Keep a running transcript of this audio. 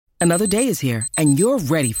Another day is here, and you're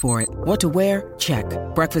ready for it. What to wear? Check.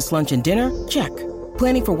 Breakfast, lunch, and dinner? Check.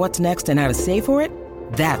 Planning for what's next and how to save for it?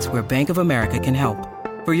 That's where Bank of America can help.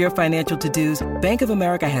 For your financial to-dos, Bank of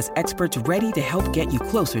America has experts ready to help get you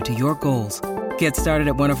closer to your goals. Get started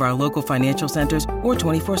at one of our local financial centers or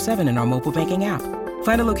 24/7 in our mobile banking app.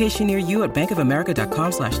 Find a location near you at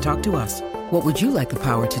bankofamerica.com/talktous. What would you like the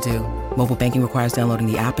power to do? Mobile banking requires downloading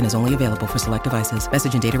the app and is only available for select devices.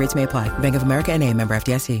 Message and data rates may apply. Bank of America N.A., member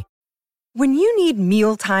FDIC. When you need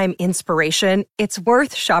mealtime inspiration, it's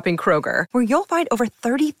worth shopping Kroger, where you'll find over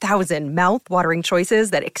 30,000 mouth-watering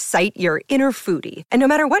choices that excite your inner foodie. And no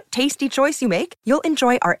matter what tasty choice you make, you'll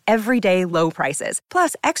enjoy our everyday low prices,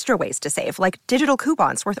 plus extra ways to save, like digital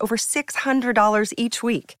coupons worth over $600 each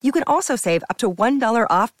week. You can also save up to $1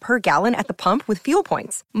 off per gallon at the pump with fuel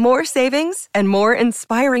points. More savings and more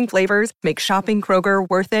inspiring flavors make shopping Kroger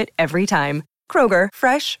worth it every time. Kroger,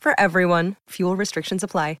 fresh for everyone. Fuel restrictions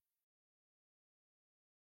apply.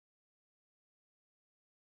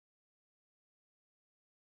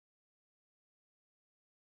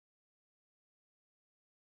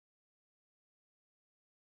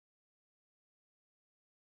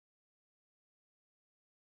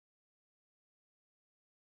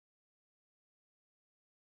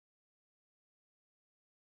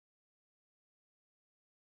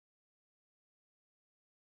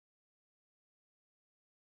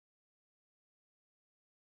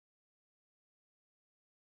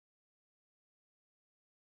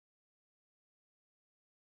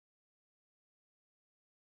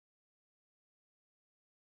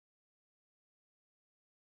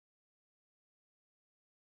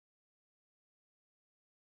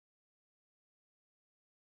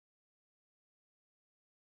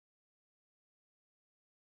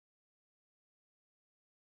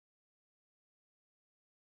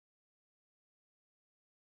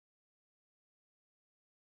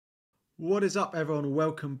 What is up, everyone?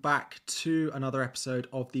 Welcome back to another episode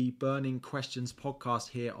of the Burning Questions podcast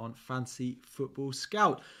here on Fantasy Football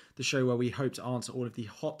Scout, the show where we hope to answer all of the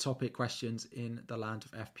hot topic questions in the land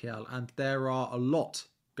of FPL. And there are a lot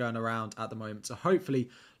going around at the moment, so hopefully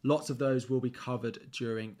lots of those will be covered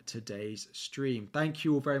during today's stream. Thank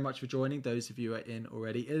you all very much for joining, those of you who are in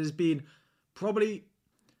already. It has been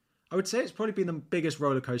I would say it's probably been the biggest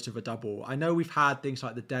roller coaster of a double. I know we've had things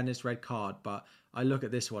like the Dennis red card, but I look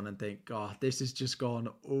at this one and think, God, this has just gone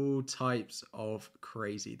all types of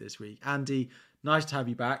crazy this week. Andy, nice to have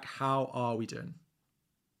you back. How are we doing?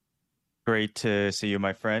 Great to see you,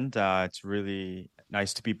 my friend. It's really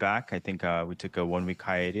nice to be back. I think we took a 1-week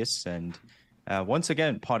hiatus and once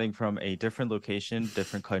again, potting from a different location,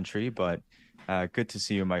 different country, but good to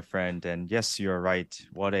see you, my friend. And yes, you're right.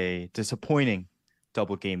 What a disappointing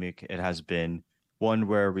double game week it has been. One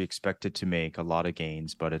where we expected to make a lot of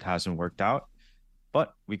gains, but it hasn't worked out.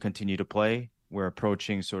 But we continue to play. We're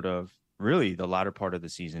approaching sort of really the latter part of the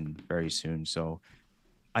season very soon. So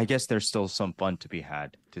I guess there's still some fun to be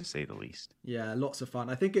had, to say the least. Yeah, lots of fun.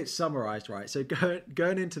 I think it's summarized right. So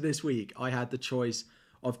going into this week, I had the choice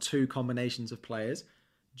of two combinations of players,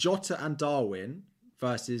 Jota and Darwin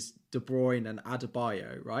versus De Bruyne and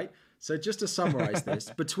Adebayo, right? So just to summarize this,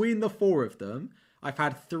 between the four of them, I've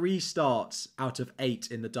had 3 starts out of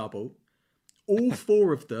 8 in the double. All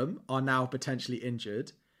 4 of them are now potentially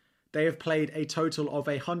injured. They have played a total of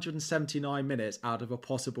 179 minutes out of a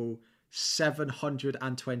possible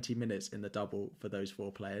 720 minutes in the double for those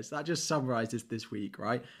 4 players. That just summarizes this week,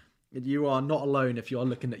 right? You are not alone if you're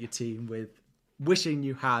looking at your team with wishing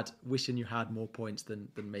you had more points than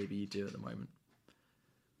maybe you do at the moment.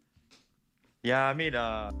 Yeah, I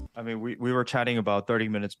mean, we were chatting about 30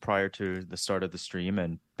 minutes prior to the start of the stream,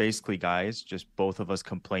 and basically, guys, just both of us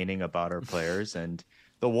complaining about our players. And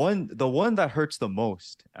the one that hurts the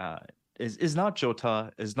most is not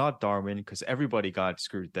Jota, is not Darwin, because everybody got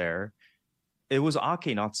screwed there. It was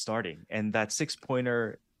Ake not starting, and that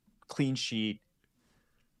 6-pointer clean sheet,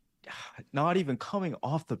 not even coming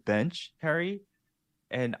off the bench, Harry.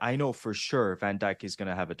 And I know for sure Van Dijk is going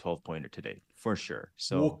to have a 12-pointer today, for sure.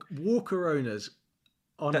 So Walker owners,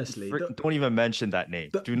 honestly, don't even mention that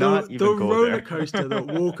name. Do not even go there. The roller coaster that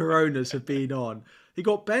Walker owners have been on. He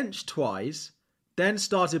got benched twice, then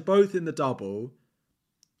started both in the double,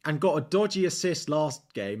 and got a dodgy assist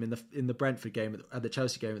last game in the Brentford game at the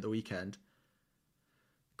Chelsea game at the weekend.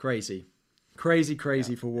 Crazy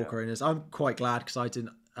for Walker owners. I'm quite glad because I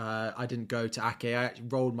didn't go to Ake. I actually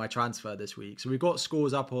rolled my transfer this week. So we've got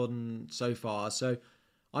scores up on so far. So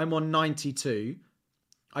I'm on 92.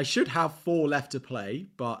 I should have 4 left to play,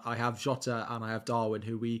 but I have Jota and I have Darwin,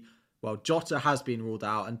 Jota has been ruled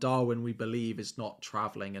out and Darwin, we believe, is not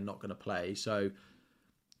travelling and not going to play. So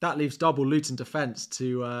that leaves double Luton defence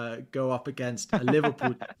to go up against a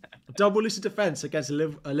Liverpool. Double Luton defence against a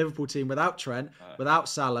Liverpool team without Trent, without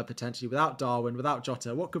Salah potentially, without Darwin, without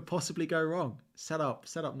Jota. What could possibly go wrong? Set up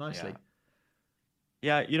nicely.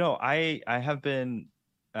 Yeah, I have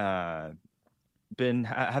have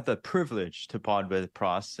the privilege to pod with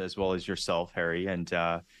Pross as well as yourself, Harry, and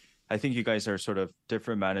I think you guys are sort of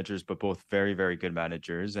different managers, but both very, very good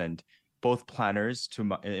managers and both planners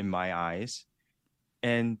in my eyes.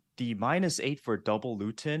 And the -8 for double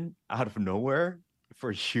Luton out of nowhere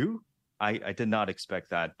for you, I did not expect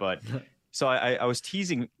that. But so I was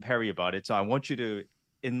teasing Harry about it. So I want you to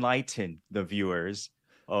enlighten the viewers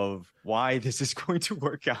of why this is going to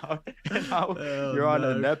work out and how you're on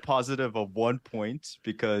a net positive of 1 point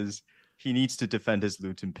because he needs to defend his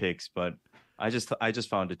Luton picks. But I just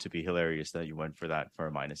found it to be hilarious that you went for that for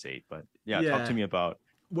a -8. But yeah, talk to me about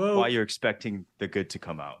why you're expecting the good to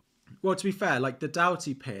come out. Well, to be fair, like the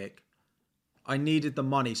Doughty pick, I needed the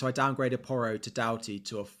money, so I downgraded Porro to Doughty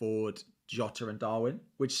to afford Jota and Darwin,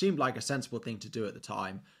 which seemed like a sensible thing to do at the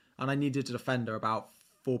time. And I needed a defender about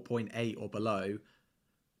 4.8 or below.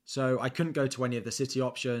 So I couldn't go to any of the City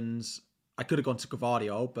options. I could have gone to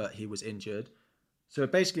Gvardiol, but he was injured. So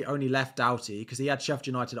it basically only left Doughty because he had Sheffield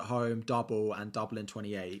United at home, double in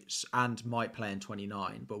 28 and might play in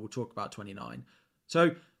 29, but we'll talk about 29.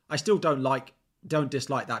 So I still don't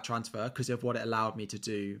dislike that transfer because of what it allowed me to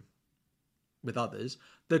do with others.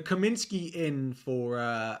 The Kaminsky in for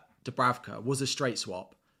Dubravka was a straight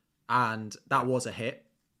swap and that was a hit,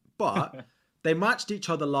 but they matched each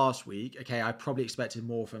other last week. Okay, I probably expected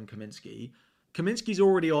more from Kaminsky. Kaminsky's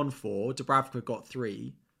already on 4, Dubravka got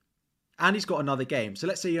 3, and he's got another game. So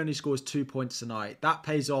let's say he only scores 2 points tonight. That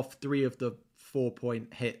pays off 3 of the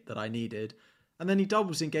 4-point hit that I needed. And then he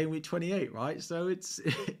doubles in game week 28, right? So it's,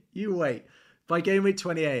 you wait. By game week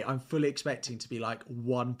 28, I'm fully expecting to be like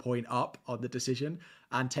 1 point up on the decision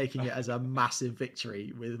and taking it as a massive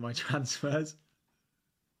victory with my transfers.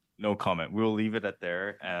 No comment. We'll leave it at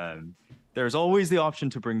there. There's always the option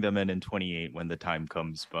to bring them in 28 when the time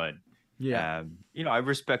comes. But yeah, I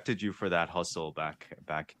respected you for that hustle back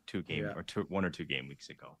 1 or 2 game weeks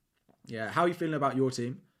ago. Yeah. How are you feeling about your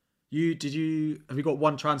team? Have you got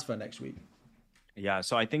one transfer next week? Yeah.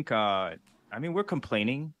 So I think, we're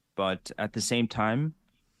complaining. But at the same time,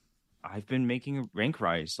 I've been making a rank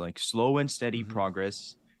rise, like slow and steady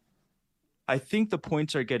progress. I think the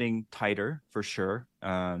points are getting tighter for sure.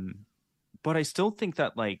 But I still think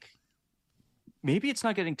that maybe it's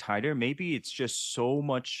not getting tighter. Maybe it's just so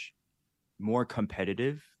much more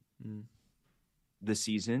competitive this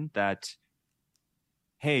season that,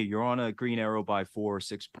 hey, you're on a green arrow by 4 or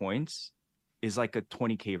 6 points is like a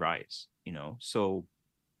 20K rise, So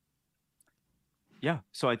yeah,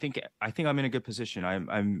 so I think I'm in a good position.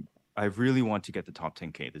 I really want to get the top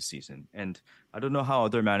 10K this season, and I don't know how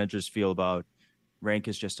other managers feel about rank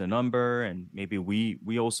is just a number, and maybe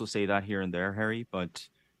we also say that here and there, Harry. But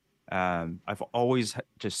I've always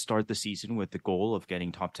just start the season with the goal of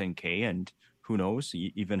getting top 10K, and who knows,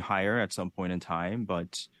 even higher at some point in time.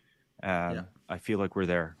 But I feel like we're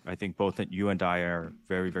there. I think both you and I are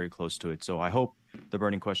very, very close to it. So I hope the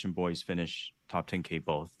Burning Question boys finish top 10K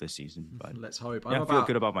both this season. But let's hope. I feel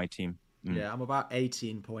good about my team. Yeah, I'm about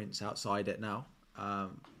 18 points outside it now,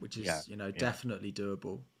 which is definitely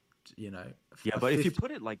doable. But if you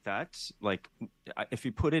put it like that, if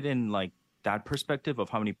you put it in that perspective of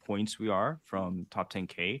how many points we are from top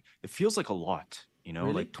 10K, it feels like a lot.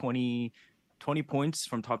 Really? Like 20 points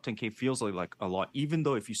from top 10K feels like a lot, even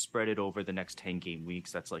though if you spread it over the next 10 game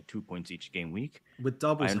weeks, that's like 2 points each game week. With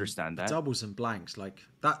doubles, I understand that. Doubles and blanks, like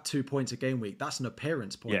that 2 points a game week, that's an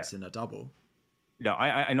appearance points in a double. No,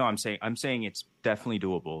 I know. I'm saying it's definitely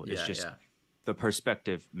doable. It's just the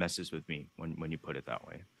perspective messes with me when you put it that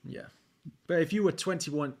way. Yeah, but if you were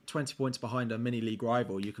 20 points behind a mini league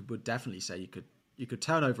rival, would definitely say you could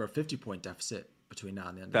turn over a 50-point deficit between now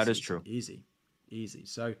and the end. That is true. Easy.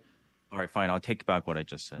 So. All right, fine. I'll take back what I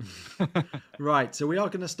just said. Right. So we are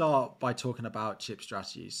going to start by talking about chip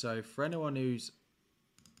strategies. So for anyone who's...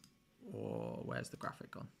 where's the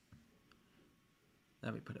graphic gone?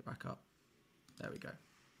 Let me put it back up. There we go.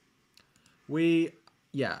 We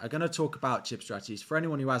are going to talk about chip strategies. For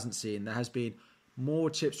anyone who hasn't seen, there has been more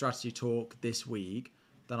chip strategy talk this week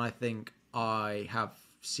than I think I have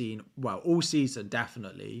seen, all season,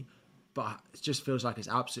 definitely. But it just feels like it's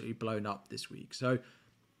absolutely blown up this week. So...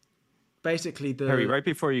 basically, Harry, right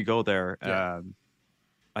before you go there,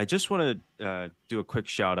 I just want to do a quick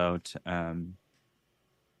shout out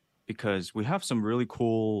because we have some really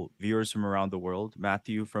cool viewers from around the world.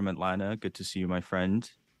 Matthew from Atlanta, good to see you, my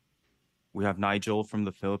friend. We have Nigel from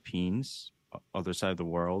the Philippines. other side of the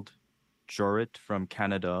world, Jorit from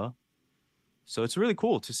Canada. So it's really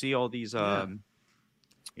cool to see all these,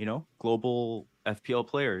 global FPL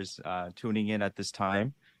players tuning in at this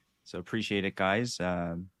time. So appreciate it, guys.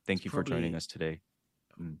 Thank you for joining us today.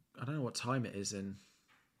 I don't know what time it is in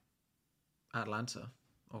Atlanta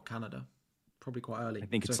or Canada. Probably quite early. I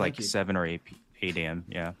think it's like 7 or 8 a.m.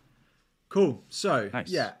 Yeah. Cool. So,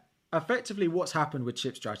 nice. effectively what's happened with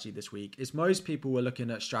chip strategy this week is most people were looking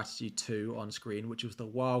at strategy 2 on screen, which was the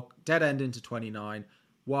wild dead end into 29,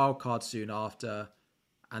 wild card soon after,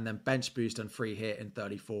 and then bench boost and free hit in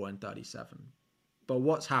 34 and 37. But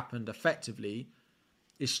what's happened effectively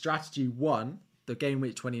is strategy 1, the game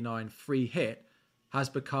week 29 free hit, has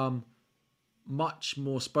become much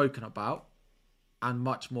more spoken about and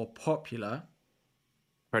much more popular.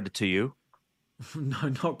 Credit to you.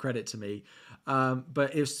 No, not credit to me.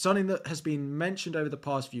 But it's something that has been mentioned over the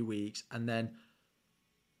past few weeks. And then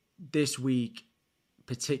this week,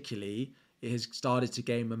 particularly, it has started to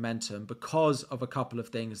gain momentum because of a couple of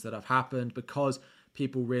things that have happened, because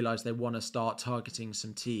people realize they want to start targeting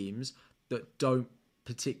some teams that don't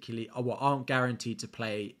particularly, aren't guaranteed to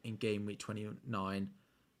play in game week 29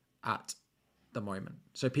 at the moment.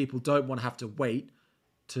 So people don't want to have to wait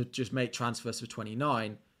to just make transfers for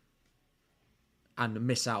 29 and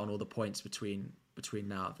miss out on all the points between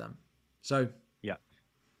now and then. So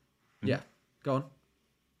go on.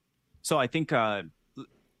 So I think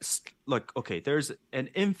there's an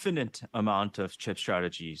infinite amount of chip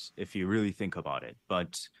strategies if you really think about it,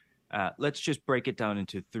 but let's just break it down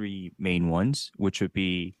into 3 main ones, which would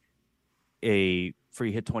be a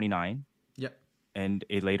free hit 29 and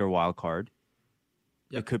a later wild card.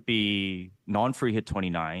 It could be non-free hit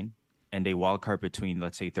 29 and a wild card between,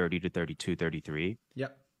 let's say, 30 to 32, 33.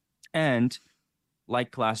 And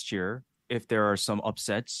like last year, if there are some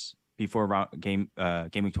upsets before game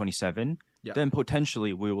week 27, then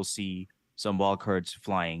potentially we will see some wild cards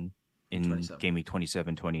flying in game week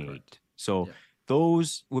 27, 28. Correct. So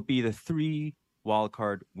those would be the 3 wild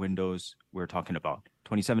card windows we're talking about.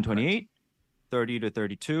 27, 28, 30 to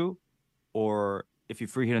 32, or if you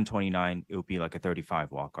free hit in 29, it would be like a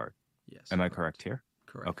 35 wild card. Yes. Am I correct here?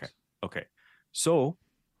 Correct. Okay. So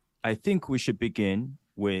I think we should begin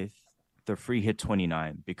with the free hit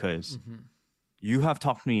 29 because you have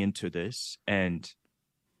talked me into this. And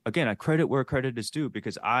again, I credit where credit is due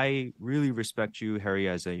because I really respect you, Harry,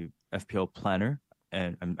 as a FPL planner.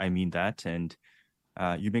 And I mean that. And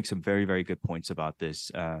you make some very, very good points about this.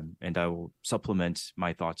 And I will supplement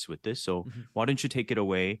my thoughts with this. So why don't you take it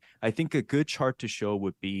away? I think a good chart to show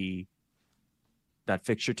would be that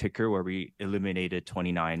fixture ticker where we eliminated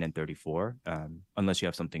 29 and 34, unless you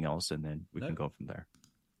have something else, and then we can go from there.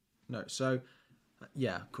 No, so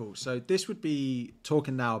cool. So this would be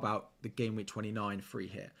talking now about the game week 29 free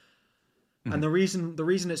hit. And the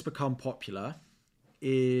reason it's become popular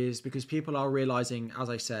is because people are realizing, as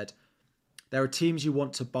I said, there are teams you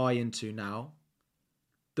want to buy into now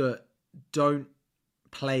that don't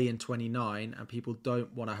play in 29, and people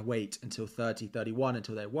don't want to wait until 30, 31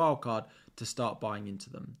 until they're wildcard to start buying into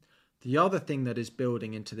them. The other thing that is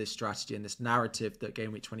building into this strategy and this narrative that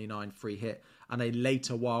game week 29 free hit and a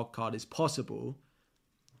later wildcard is possible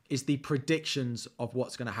is the predictions of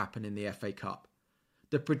what's going to happen in the FA Cup.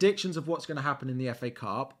 The predictions of what's going to happen in the FA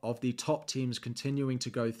Cup of the top teams continuing to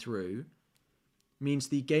go through means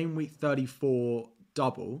the game week 34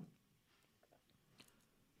 double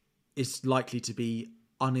is likely to be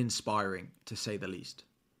uninspiring, to say the least.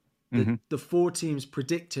 The 4 teams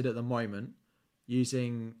predicted at the moment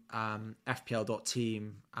using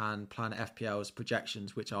FPL.team and Planet FPL's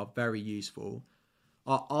projections, which are very useful,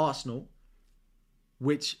 are Arsenal,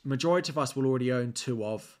 which majority of us will already own 2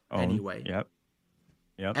 of anyway.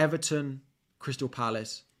 Yep. Everton, Crystal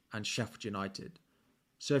Palace, and Sheffield United.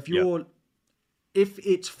 So if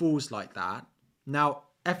it falls like that, now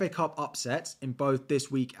FA Cup upsets in both this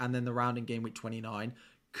week and then the round in game week 29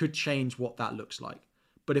 could change what that looks like.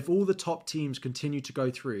 But if all the top teams continue to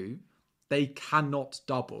go through, they cannot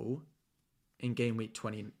double in game week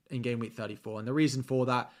 34. And the reason for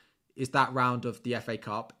that is that round of the FA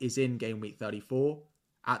Cup is in game week 34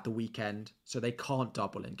 at the weekend. So they can't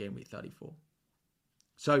double in game week 34.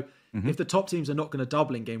 So if the top teams are not going to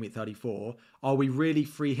double in game week 34, are we really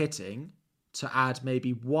free hitting to add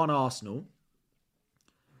maybe 1 Arsenal,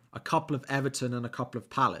 a couple of Everton and a couple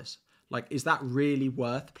of Palace? Like, is that really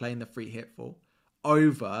worth playing the free hit for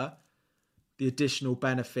over the additional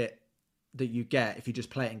benefit that you get if you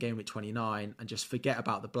just play it in game week 29 and just forget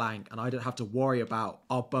about the blank? And I don't have to worry about,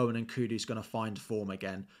 are Bowen and Kudus going to find form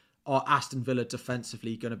again? Are Aston Villa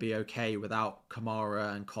defensively going to be okay without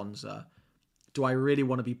Kamara and Konza? do I really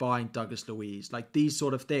want to be buying Douglas Luiz? Like, these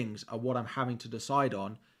sort of things are what I'm having to decide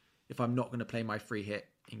on if I'm not going to play my free hit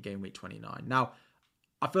in game week 29. Now,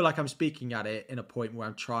 I feel like I'm speaking at it in a point where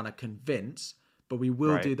I'm trying to convince, but we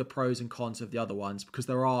will do the pros and cons of the other ones because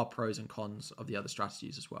there are pros and cons of the other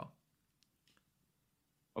strategies as well.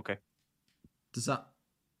 Okay. Does that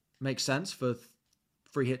make sense for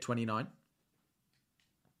free hit 29?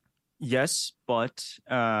 Yes, but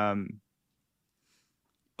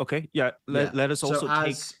okay, yeah. Let us also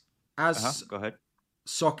go ahead.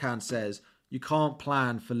 Sokan says, you can't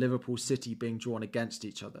plan for Liverpool City being drawn against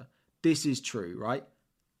each other. This is true, right?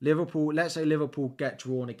 Let's say Liverpool get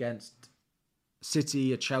drawn against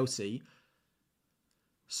City or Chelsea.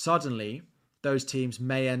 Suddenly, those teams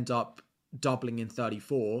may end up doubling in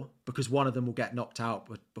 34 because one of them will get knocked out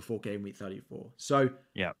before game week 34. So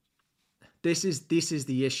yeah, this is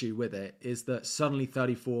the issue with it, is that suddenly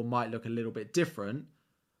 34 might look a little bit different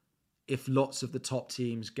if lots of the top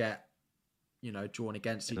teams get, drawn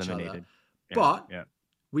against each other. Yeah, but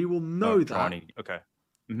we will know that. Okay.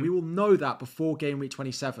 We will know that before game week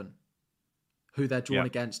 27, who they're drawn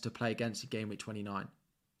against to play against in game week 29.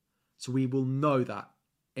 So we will know that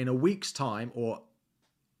in a week's time or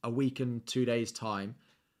a week and 2 days' time,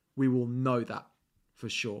 we will know that for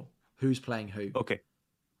sure. Who's playing who? Okay.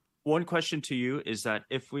 One question to you is that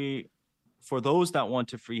for those that want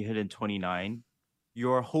to free hit in 29,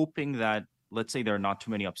 you're hoping that, let's say there are not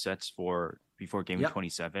too many upsets before game week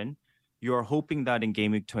 27. You're hoping that in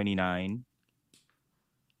game week 29,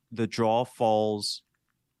 the draw falls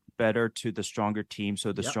better to the stronger team,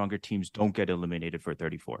 so the stronger teams don't get eliminated for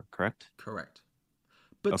 34, correct? Correct.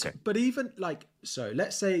 But even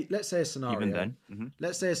let's say a scenario. Even then,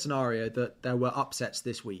 let's say a scenario that there were upsets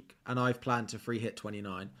this week, and I've planned to free hit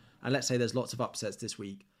 29, and let's say there's lots of upsets this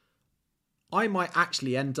week. I might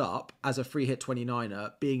actually end up as a free hit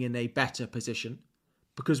 29er being in a better position,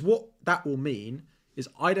 because what that will mean is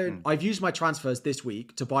I've used my transfers this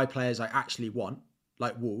week to buy players I actually want,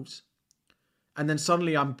 like Wolves, and then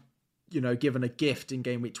suddenly I'm, given a gift in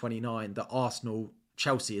game week 29 that Arsenal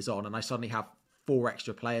Chelsea is on, and I suddenly have 4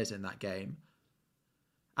 extra players in that game.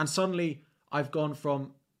 And suddenly I've gone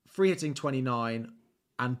from free hitting 29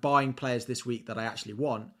 and buying players this week that I actually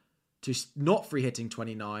want to not free hitting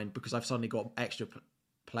 29 because I've suddenly got extra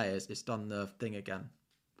players. It's done the thing again.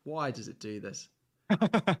 Why does it do this?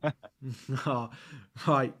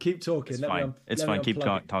 Right, keep talking. It's fine. Keep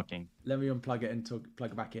talking. Let me unplug it and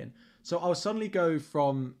plug it back in. So I'll suddenly go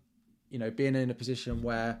from, being in a position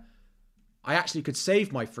where I actually could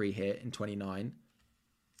save my free hit in 29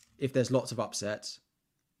 if there's lots of upsets,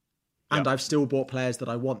 and I've still bought players that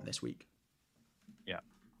I want this week. Yeah.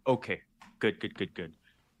 Okay. Good.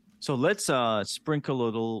 So let's sprinkle a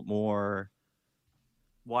little more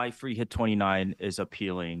why free hit 29 is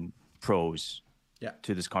appealing pros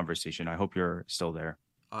to this conversation. I hope you're still there.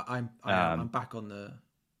 I'm back on the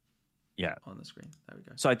on the screen. There we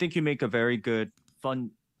go. So I think you make a very good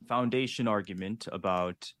foundation argument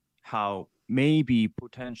about how maybe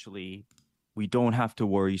potentially we don't have to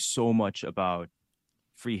worry so much about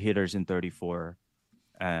free hitters in 34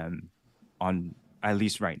 on at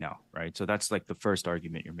least right now, right? So that's like the first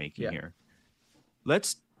argument you're making here.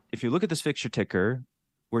 If you look at this fixture ticker,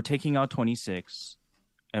 we're taking out 26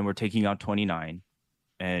 and we're taking out 29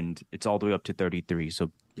 and it's all the way up to 33,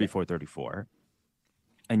 so before 34.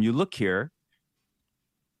 And you look here,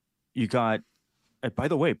 you got, by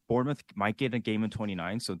the way, Bournemouth might get a game in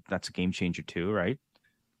 29, so that's a game changer too, right?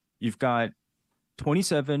 You've got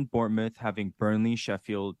 27 Bournemouth having Burnley,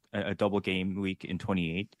 Sheffield, a double game week in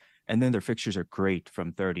 28. And then their fixtures are great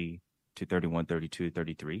from 30 to 31, 32,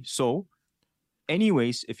 33. So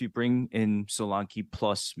anyways, if you bring in Solanke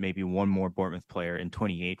plus maybe one more Bournemouth player in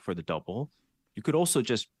 28 for the double, you could also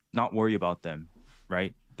just not worry about them,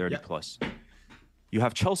 right? 30 plus. You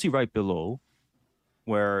have Chelsea right below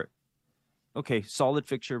where, okay, solid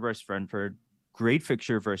fixture versus Brentford, great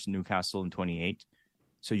fixture versus Newcastle in 28.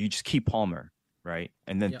 So you just keep Palmer, right?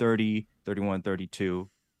 And then 30, 31, 32,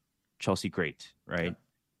 Chelsea great, right?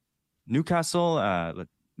 Newcastle,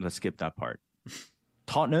 let's skip that part.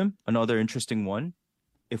 Tottenham, another interesting one.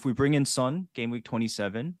 If we bring in Son, game week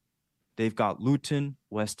 27, they've got Luton,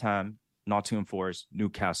 West Ham, Nottingham Forest,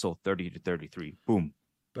 Newcastle, 30 to 33. Boom.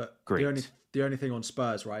 But great. The only thing on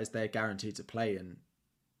Spurs, right, is they're guaranteed to play in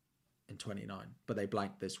 29, but they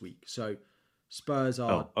blanked this week. So Spurs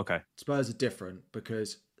are Spurs are different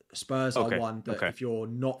because Spurs are one that if you're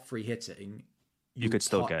not free hitting, you could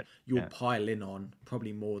still get. You'll pile in on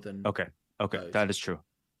probably more than. Okay, those. That is true.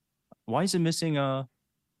 Why is it missing? Oh,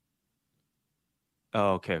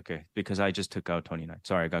 okay. Because I just took out 29.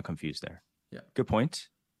 Sorry, I got confused there. Yeah. Good point.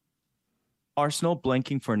 Arsenal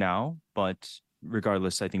blanking for now, but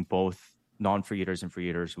regardless, I think both non-free hitters and free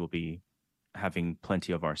hitters will be having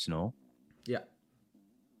plenty of Arsenal. Yeah.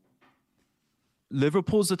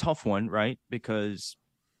 Liverpool's a tough one, right? Because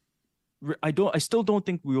I still don't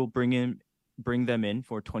think we will bring them in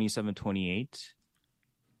for 27, 28,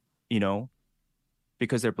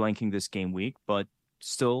 because they're blanking this game week, but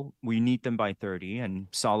still we need them by 30, and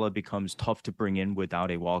Salah becomes tough to bring in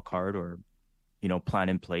without a wild card or, plan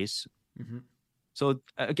in place. Mm-hmm. So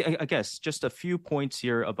I guess just a few points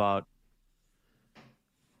here about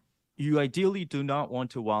you ideally do not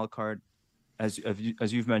want to wild card, as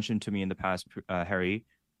you've mentioned to me in the past, Harry,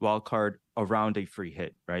 wild card around a free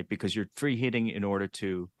hit, right? Because you're free hitting in order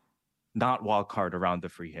to not wild card around the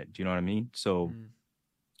free hit. Do you know what I mean? So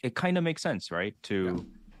it kind of makes sense, right?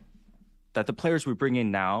 That the players we bring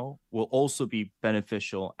in now will also be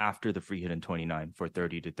beneficial after the free hit in 29 for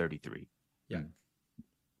 30 to 33. Yeah.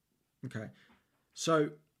 Okay. So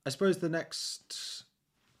I suppose the next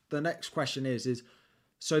question is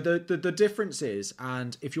so the difference is,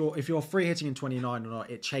 and if you're free hitting in 29 or not,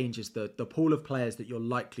 it changes the pool of players that you're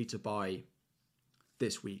likely to buy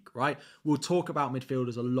this week, right? We'll talk about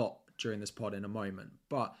midfielders a lot during this pod in a moment.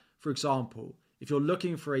 But for example, if you're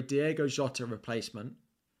looking for a Diego Jota replacement,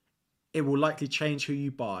 it will likely change who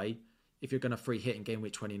you buy if you're going to free hit in game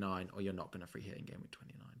week 29 or you're not going to free hit in game week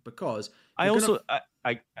 29. Because go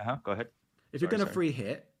ahead. If you're going to free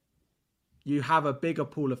hit, you have a bigger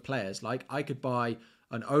pool of players. Like I could buy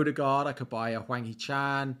an Odegaard, I could buy a Hwang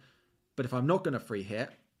Hee-chan, but if I'm not going to free hit,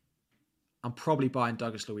 I'm probably buying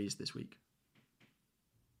Douglas Luiz this week.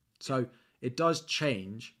 So it does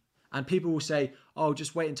change. And people will say, oh,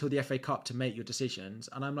 just wait until the FA Cup to make your decisions.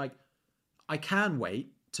 And I'm like, I can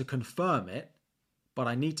wait to confirm it, but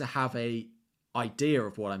I need to have a idea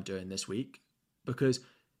of what I'm doing this week, because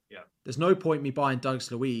there's no point me buying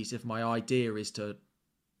Douglas Luiz if my idea is to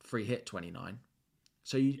free hit 29.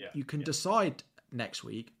 So you can decide next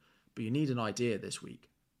week, but you need an idea this week.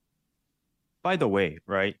 By the way,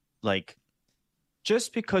 right? Like,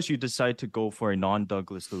 just because you decide to go for a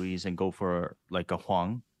non-Douglas Luiz and go for like a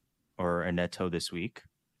Hwang or a Neto this week,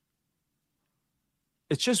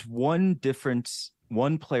 it's just one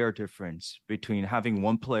player difference between having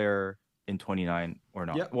one player in 29 or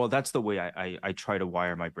not. Yep. Well, that's the way I try to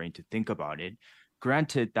wire my brain to think about it.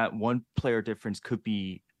 Granted, that one player difference could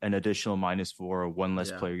be an additional -4 or one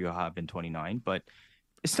less player you have in 29, but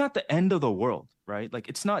it's not the end of the world, right? Like,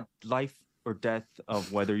 it's not life or death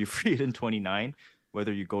of whether you free it in 29,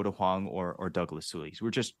 whether you go to Hwang or Douglas Luiz.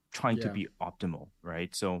 We're just trying to be optimal,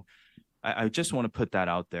 right? So I just want to put that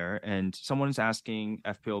out there. And someone's asking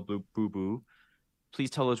FPL Boo Boo, please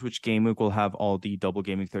tell us which game week will have all the double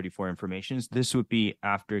gaming 34 informations. This would be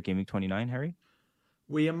after game week 29, Harry?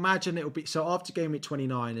 We imagine it will be... So after game week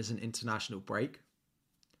 29 is an international break.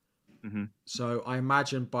 Mm-hmm. So I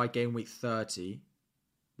imagine by game week 30,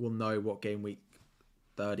 we'll know what game week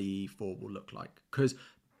 34 will look like. Because...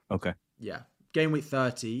 Okay. Yeah. Game week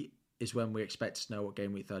 30 is when we expect to know what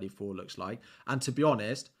game week 34 looks like. And to be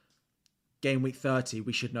honest, game week 30,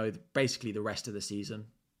 we should know basically the rest of the season.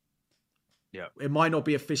 Yeah. It might not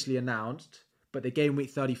be officially announced, but the game week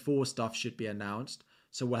 34 stuff should be announced.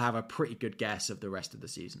 So we'll have a pretty good guess of the rest of the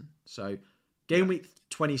season. So game week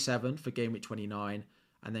 27 for game week 29,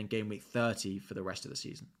 and then game week 30 for the rest of the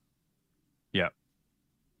season. Yeah.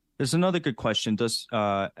 There's another good question. Does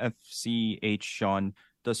FCH Sean,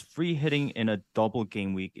 does free hitting in a double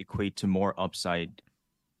game week equate to more upside?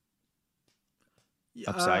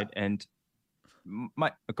 And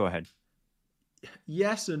go ahead.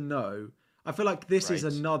 Yes and no. I feel like this is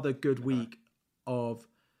another good week of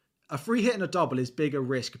a free hit and a double is bigger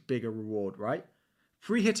risk, bigger reward, right?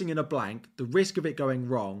 Free hitting in a blank, the risk of it going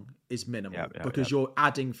wrong is minimal because you're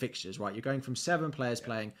adding fixtures, right? You're going from 7 players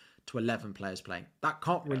playing to 11 players playing. That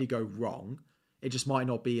can't really go wrong. It just might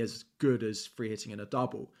not be as good as free hitting in a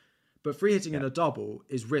double. But free hitting in a double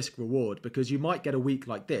is risk reward, because you might get a week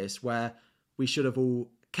like this where we should have all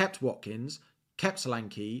kept Watkins, kept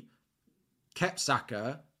Solanke, kept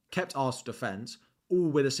Saka, kept Arsenal defence, all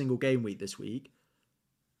with a single game week this week,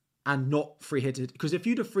 and not free hitted. Because if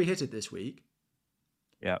you'd have free hitted this week,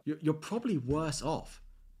 you're probably worse off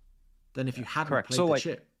than if you hadn't played the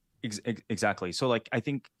chip. Exactly. So, like, I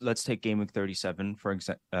think let's take game week 37 for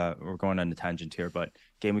example. We're going on a tangent here, but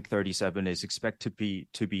game week 37 is expected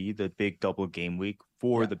to be the big double game week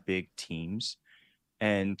for the big teams.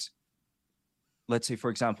 And let's say,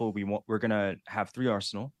 for example, we're gonna have 3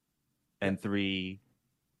 Arsenal and 3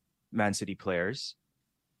 Man City players.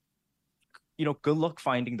 Good luck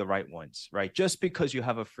finding the right ones, right? Just because you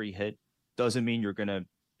have a free hit doesn't mean you're gonna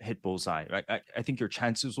hit bullseye, right? I think your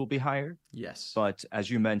chances will be higher. Yes. But as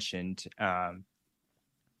you mentioned,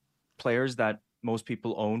 players that most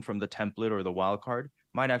people own from the template or the wild card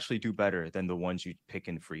might actually do better than the ones you pick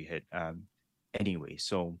in free hit anyway.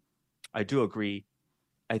 So I do agree.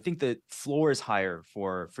 I think the floor is higher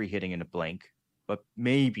for free hitting in a blank, but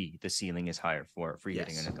maybe the ceiling is higher for free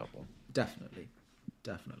hitting in a double. Definitely.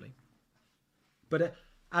 But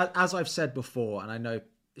as I've said before, and I know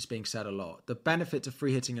it's being said a lot, the benefit to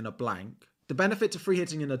free hitting in a blank, the benefit to free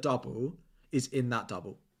hitting in a double is in that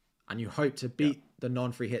double. And you hope to beat the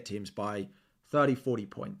non-free hit teams by 30, 40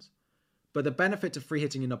 points. But the benefit to free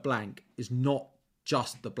hitting in a blank is not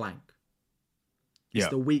just the blank. It's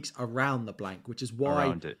the weeks around the blank, which is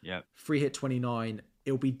why free hit 29,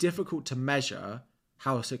 it'll be difficult to measure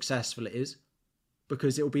how successful it is,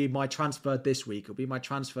 because it'll be my transfer this week. It'll be my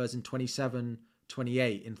transfers in 27,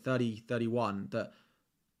 28, in 30, 31 that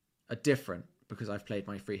are different because I've played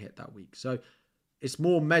my free hit that week. So it's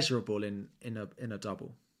more measurable in a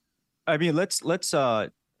double. I mean,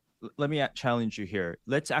 let me challenge you here.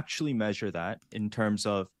 Let's actually measure that in terms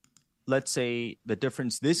of, let's say the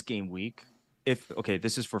difference this game week.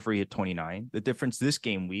 This is for free hit 29. The difference this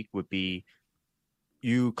game week would be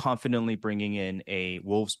you confidently bringing in a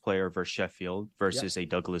Wolves player versus Sheffield versus a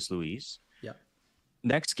Douglas Luiz. Yeah.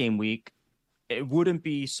 Next game week, it wouldn't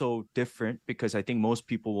be so different because I think most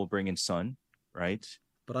people will bring in Son, right?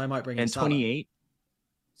 But I might bring in Salah. 28.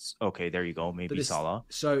 Okay, there you go. Maybe Salah.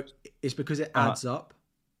 So it's because it adds up.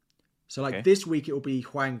 So this week it will be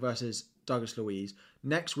Hwang versus Douglas Luiz.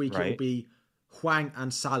 Next week it will be Hwang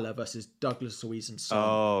and Salah versus Douglas Luiz and Son.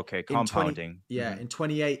 Oh, okay. Compounding. In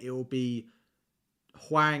 28 it will be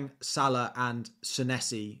Hwang, Salah and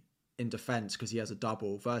Senesi in defense because he has a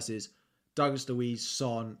double versus Douglas Luiz,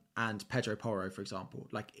 Son and Pedro Porro, for example.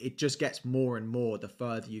 Like it just gets more and more the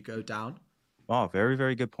further you go down. Wow, very,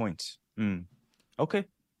 very good point. Okay.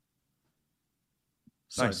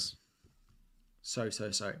 Nice. So.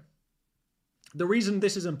 The reason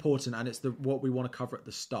this is important, and it's what we want to cover at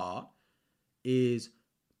the start, is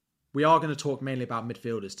we are going to talk mainly about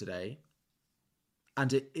midfielders today.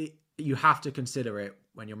 And you have to consider it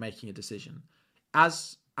when you're making a decision.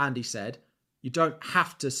 As Andy said, you don't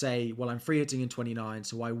have to say, well, I'm free hitting in 29,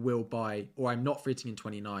 so I will buy, or I'm not free hitting in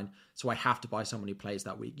 29, so I have to buy someone who plays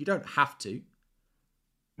that week. You don't have to,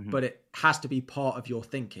 but it has to be part of your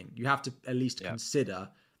thinking. You have to at least consider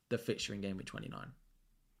the fixture in game week 29.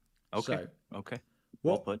 Okay.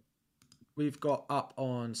 What we've got up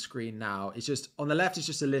on screen now is just, on the left is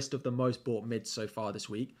just a list of the most bought mids so far this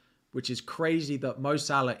week, which is crazy that Mo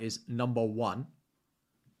Salah is number 1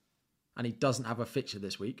 and he doesn't have a fixture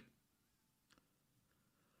this week.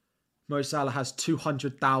 Mo Salah has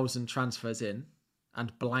 200,000 transfers in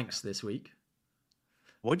and blanks this week.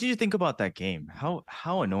 What did you think about that game?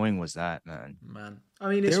 How annoying was that, man? I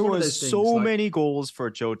mean, it's there one was of those things, so many goals for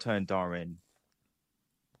Jota and Darwin.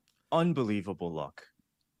 Unbelievable luck.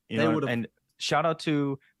 And shout out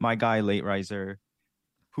to my guy Late Riser,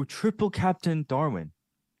 who triple captained Darwin.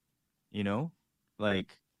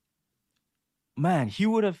 Man, he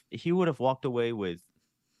would have walked away with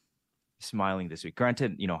smiling this week.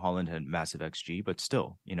 Granted, Holland had massive XG, but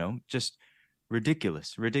still, just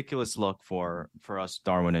ridiculous luck for us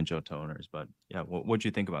Darwin and Jota owners. But yeah, what do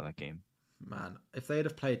you think about that game? Man, if they'd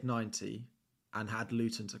have played 90 and had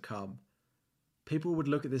Luton to come, people would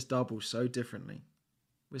look at this double so differently.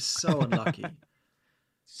 We're so unlucky.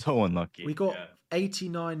 So unlucky. We got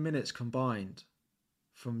 89 minutes combined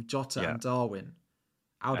from Jota and Darwin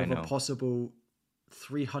out of a possible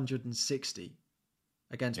 360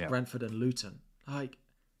 against Brentford and Luton. It's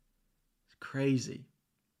crazy.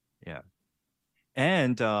 Yeah.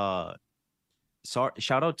 And shout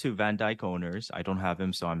out to Van Dijk owners. I don't have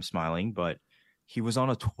him, so I'm smiling, but he was on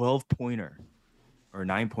a 12-pointer or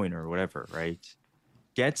 9-pointer or whatever, right?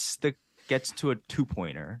 Gets to a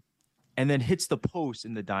 2-pointer and then hits the post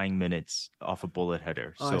in the dying minutes off a bullet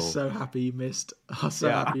header. I was so happy you missed. I was so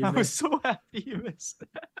happy you missed.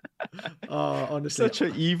 Honestly. Such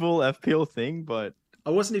an evil FPL thing, but I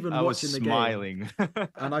wasn't even watching the smiling. Game.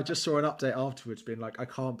 And I just saw an update afterwards being like, I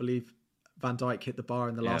can't believe Van Dijk hit the bar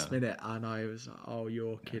in the last minute. And I was like, oh,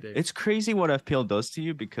 you're kidding. It's crazy what FPL does to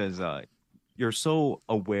you because you're so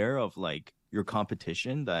aware of your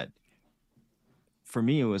competition that for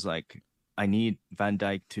me, it was like, I need Van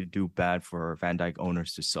Dijk to do bad for Van Dijk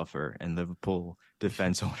owners to suffer and Liverpool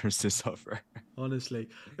defense owners to suffer. Honestly.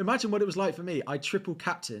 Imagine what it was like for me. I triple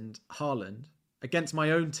captained Haaland against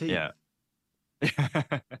my own team. Yeah.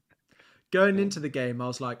 Going into the game, I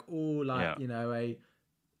was like, a 3-3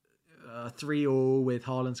 with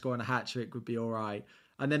Haaland scoring a hat-trick would be all right.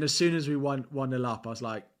 And then as soon as we won 1-0 up, I was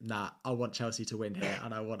like, nah, I want Chelsea to win here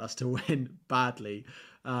and I want us to win badly.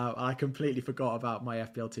 I completely forgot about my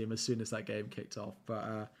FPL team as soon as that game kicked off. But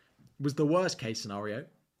it was the worst case scenario.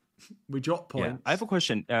 We dropped points. Yeah, I have a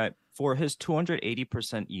question. For his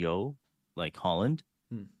 280% EO, like Holland,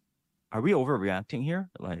 are we overreacting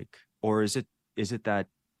here? Like, or is it that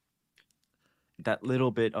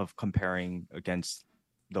little bit of comparing against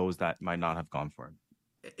those that might not have gone for him?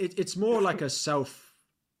 It's more like a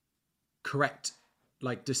self-correct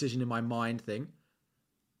like decision in my mind thing.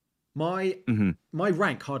 My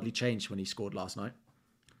rank hardly changed when he scored last night.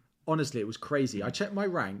 Honestly, it was crazy. I checked my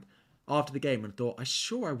rank after the game and thought, I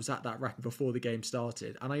was at that rank before the game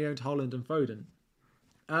started, and I owned Holland and Foden.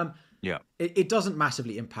 Yeah. It doesn't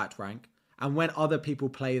massively impact rank. And when other people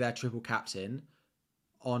play their triple captain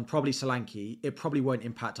on probably Solanke, it probably won't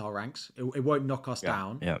impact our ranks. It won't knock us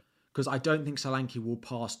down. Yeah. Because I don't think Solanke will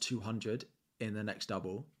pass 200 in the next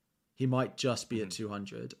double. He might just be at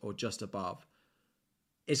 200 or just above.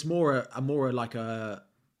 It's more like a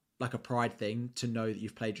pride thing to know that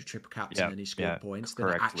you've played your triple captain and he scored points than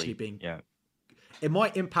actually being. Yeah. It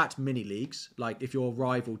might impact mini leagues, like if your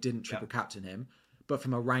rival didn't triple captain him, but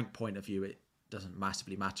from a rank point of view, it doesn't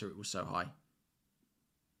massively matter. It was so high.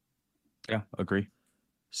 Yeah, agree.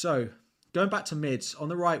 So going back to mids, on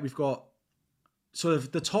the right, we've got sort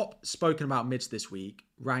of the top spoken about mids this week,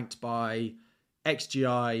 ranked by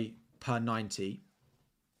XGI per 90.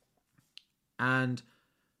 And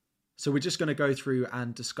so we're just going to go through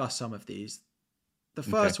and discuss some of these. The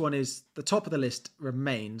first one is, the top of the list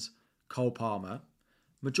remains Cole Palmer.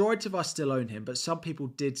 Majority of us still own him, but some people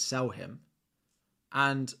did sell him.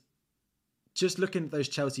 And just looking at those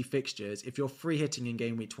Chelsea fixtures, if you're free hitting in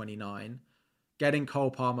game week 29, getting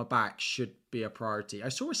Cole Palmer back should be a priority. I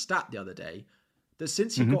saw a stat the other day that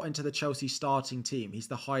since he got into the Chelsea starting team, he's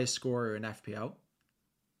the highest scorer in FPL.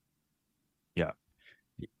 Yeah.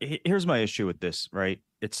 Here's my issue with this, right?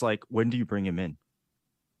 It's like, when do you bring him in?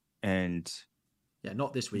 And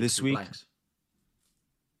not this week. This week, blanks.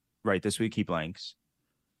 Right? This week he blanks.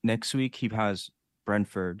 Next week he has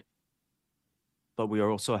Brentford, but we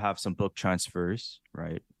also have some book transfers,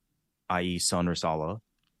 right? I.e., Son or Salah.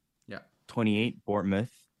 Yeah. 28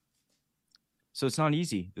 Bournemouth. So it's not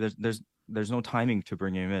easy. There's no timing to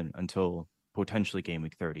bring him in until potentially game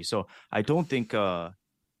week 30. So I don't think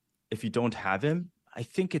if you don't have him, I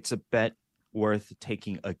think it's a bet worth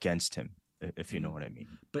taking against him, if you know what I mean.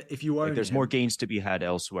 But if you own there's him, more gains to be had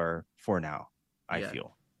elsewhere for now, I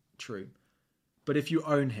feel. True. But if you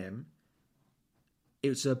own him,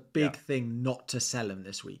 it's a big thing not to sell him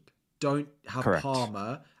this week. Don't have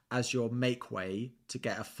Palmer as your make way to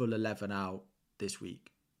get a full 11 out this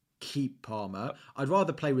week. Keep Palmer. I'd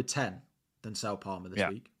rather play with 10 than sell Palmer this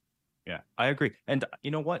week. Yeah, I agree. And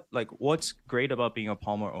you know what? Like, what's great about being a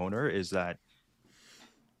Palmer owner is that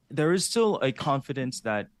there is still a confidence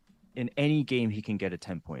that in any game he can get a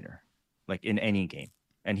 10-pointer, like in any game.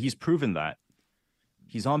 And he's proven that.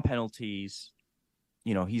 He's on penalties.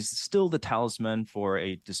 You know, he's still the talisman for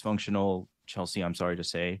a dysfunctional Chelsea, I'm sorry to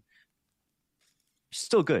say.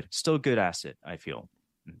 Still good asset, I feel.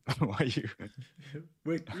 Why you?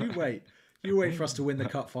 You wait for us to win the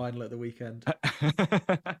cup final at the weekend.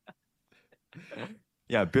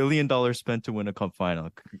 Yeah, $1 billion spent to win a cup final.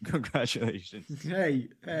 Congratulations. Hey,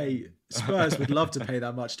 Spurs would love to pay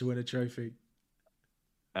that much to win a trophy.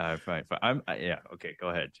 Fine. Okay, go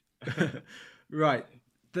ahead. Right.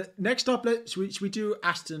 The next up, should we do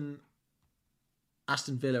Aston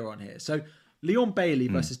Villa on here? So Leon Bailey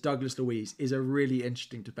versus Douglas Luiz is a really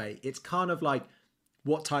interesting debate. It's kind of like,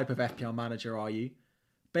 what type of FPL manager are you?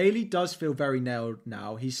 Bailey does feel very nailed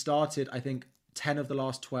now. He started, I think, 10 of the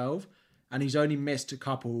last 12, and he's only missed a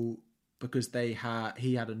couple because he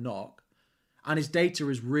had a knock. And his data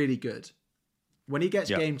is really good. When he gets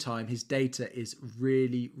game time, his data is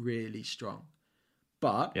really, really strong.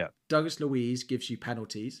 But Douglas Luiz gives you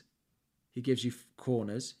penalties. He gives you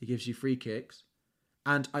corners. He gives you free kicks.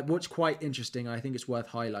 And what's quite interesting, I think it's worth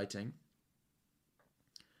highlighting,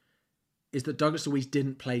 is that Douglas Luiz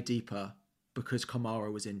didn't play deeper because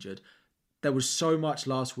Kamara was injured. There was so much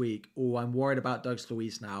last week, I'm worried about Douglas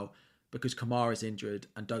Luiz now because Kamara is injured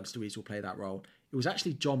and Douglas Luiz will play that role. It was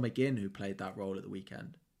actually John McGinn who played that role at the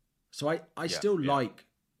weekend. So I still like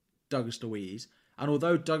Douglas Luiz. And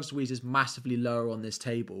although Douglas Luiz is massively lower on this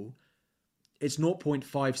table, it's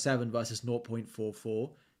 0.57 versus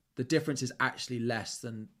 0.44. The difference is actually less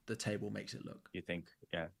than the table makes it look. You think?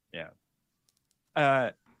 Yeah.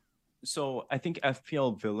 So I think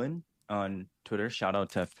FPL Villain on Twitter, shout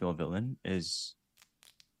out to FPL Villain, is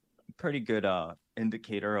a pretty good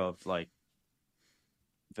indicator of like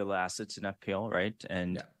Villa assets in FPL, right?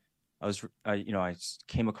 And Yeah. I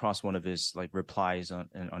came across one of his like replies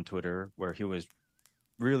on Twitter where he was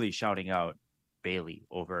really shouting out Bailey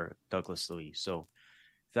over Douglas Luiz. So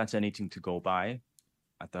if that's anything to go by,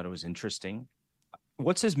 I thought it was interesting.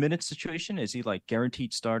 What's his minute situation? Is he like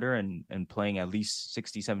guaranteed starter and playing at least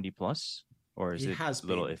 60, 70 plus? Or is He it has a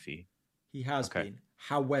little been. iffy? He has Okay. been.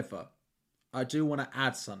 However, I do want to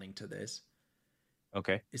add something to this.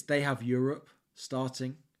 Okay. Is they have Europe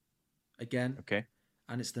starting again, Okay.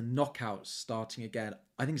 and it's the knockouts starting again.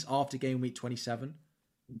 I think it's after game week 27.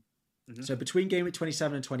 Mm-hmm. So between game week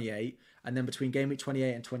 27 and 28, and then between game week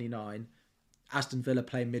 28 and 29, Aston Villa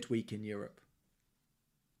play midweek in Europe.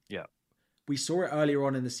 Yeah. We saw it earlier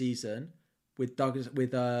on in the season with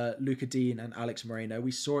Luca Dean and Alex Moreno.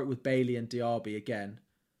 We saw it with Bailey and Diaby again.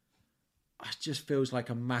 It just feels like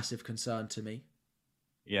a massive concern to me.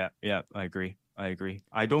 Yeah. I agree.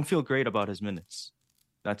 I don't feel great about his minutes.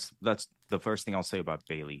 That's the first thing I'll say about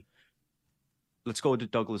Bailey. Let's go to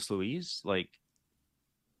Douglas Luiz. Like,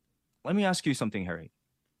 let me ask you something, Harry.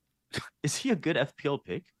 Is he a good FPL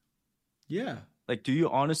pick? Yeah. Like, do you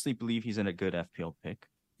honestly believe he's in a good FPL pick?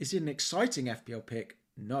 Is it an exciting FPL pick?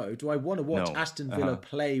 No. Do I want to watch No. Aston Villa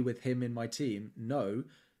play with him in my team? No.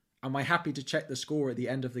 Am I happy to check the score at the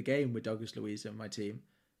end of the game with Douglas Luiz in my team?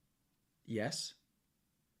 Yes.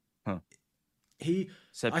 Huh.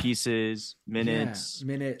 Set pieces, minutes. Yeah,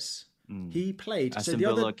 minutes. He played. Aston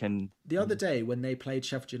So Villa the other day when they played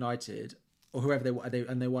Sheffield United or whoever they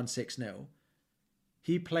won 6-0,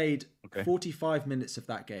 he played 45 minutes of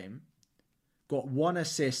that game, got 1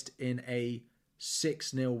 assist in a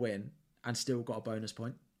 6-0 win, and still got a bonus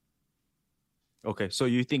point. Okay, so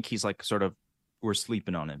you think he's like sort of we're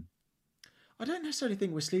sleeping on him? I don't necessarily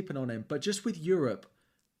think we're sleeping on him, but just with Europe,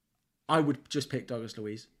 I would just pick Douglas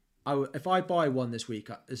Luiz. If I buy one this week,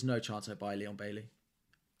 there's no chance I buy Leon Bailey.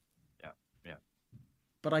 Yeah.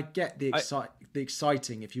 But I get the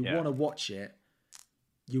exciting. If you want to watch it,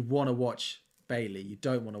 you want to watch Bailey. You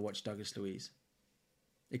don't want to watch Douglas Luiz.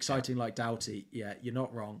 Exciting like Doughty. Yeah, you're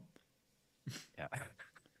not wrong. Yeah.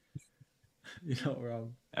 You're not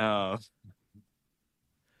wrong.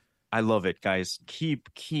 I love it, guys.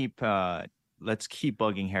 Let's keep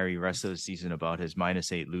bugging Harry rest of the season about his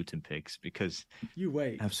 -8 Luton picks because you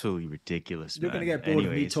wait. Absolutely ridiculous. You're going to get bored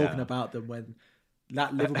of me talking about them when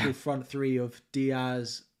that Liverpool front three of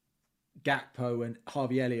Diaz, Gakpo, and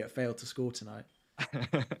Harvey Elliott failed to score tonight.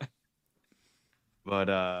 But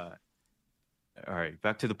all right,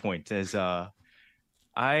 back to the point.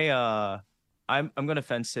 I'm gonna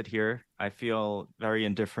fence it here. I feel very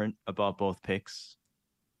indifferent about both picks.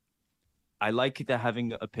 I like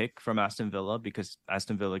having a pick from Aston Villa because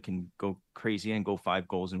Aston Villa can go crazy and go 5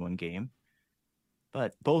 goals in one game.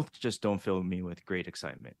 But both just don't fill me with great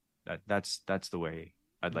excitement. That's the way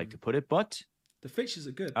I'd like to put it. But the fixtures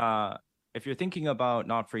are good. If you're thinking about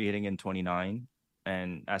not free hitting in 29,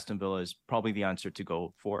 and Aston Villa is probably the answer to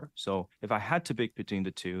go for. So if I had to pick between the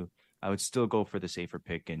two, I would still go for the safer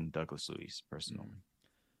pick in Douglas Luiz, personally.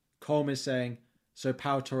 Colm is saying, so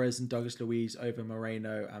Pau Torres and Douglas Luiz over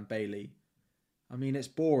Moreno and Bailey. I mean, it's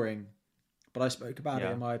boring, but I spoke about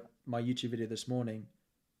it in my YouTube video this morning.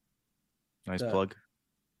 Nice plug.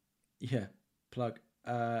 Yeah, plug.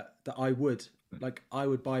 That I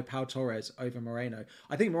would buy Pau Torres over Moreno.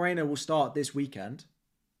 I think Moreno will start this weekend.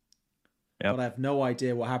 But I have no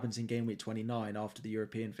idea what happens in game week 29 after the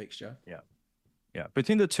European fixture. Yeah.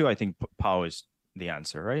 Between the two, I think Pau is the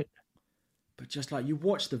answer, right? But just like you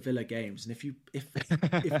watch the Villa games, and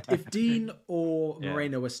if Dean or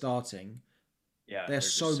Moreno were starting, they're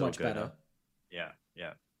so much better. Yeah.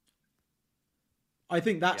 I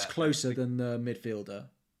think that's closer than the midfielder.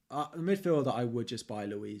 The midfielder, I would just buy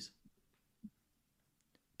Luiz.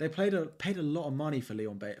 They paid a lot of money for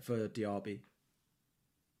for Diaby.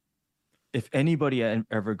 If anybody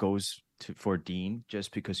ever goes for Dean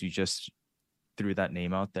just because you just threw that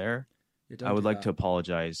name out there, I would like to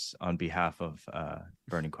apologize on behalf of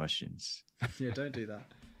Burning Questions. Yeah, don't do that.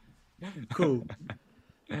 Cool.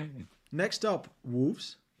 Next up,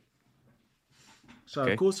 Wolves. So,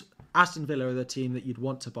 of course, Aston Villa are the team that you'd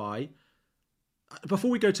want to buy.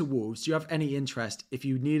 Before we go to Wolves, do you have any interest, if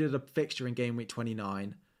you needed a fixture in game week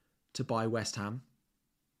 29, to buy West Ham?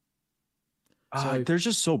 They're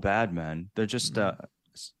just so bad, man. They're just,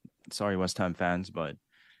 sorry, West Ham fans, but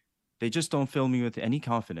they just don't fill me with any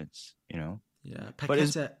confidence, you know? Yeah.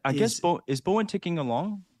 But I guess is Bowen ticking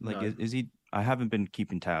along? Like, No. is he? I haven't been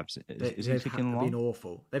keeping tabs. Is he ticking along? They've been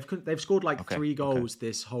awful. They've scored 3 goals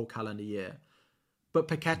this whole calendar year. But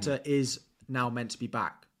Paqueta is now meant to be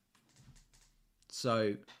back.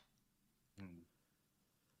 So.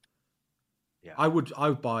 Yeah. I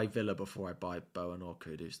would buy Villa before I buy Bowen or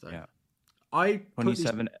Kudus though. Yeah. I put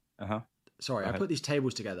 27. Sorry, I put these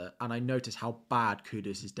tables together and I noticed how bad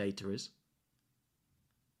Kudus' data is.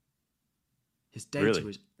 His data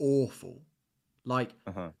is awful. Like,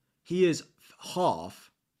 he is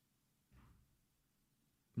half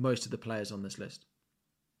most of the players on this list.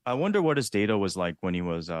 I wonder what his data was like when he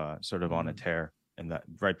was sort of on a tear and that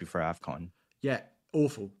right before AFCON. Yeah,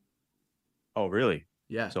 awful. Oh, really?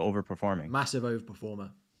 Yeah. So overperforming. Massive overperformer.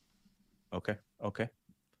 Okay.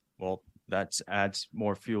 Well, that adds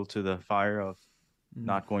more fuel to the fire of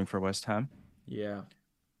not going for West Ham. Yeah.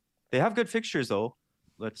 They have good fixtures though.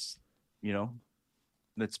 Let's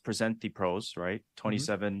present the pros, right?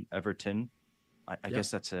 27 Everton. I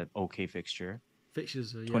guess that's an okay fixture.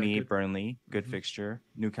 Fixtures are 28 good. Burnley, good fixture.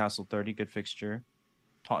 Newcastle 30, good fixture.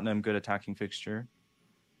 Tottenham, good attacking fixture.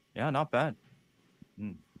 Yeah, not bad.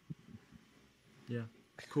 Yeah,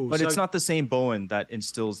 cool. But it's not the same Bowen that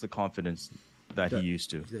instills the confidence that he used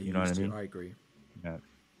to. You know what I mean? I agree. Yeah.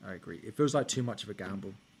 I agree. It feels like too much of a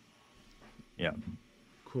gamble. Yeah.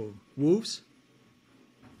 Cool. Wolves?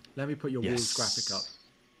 Let me put your Wolves graphic up.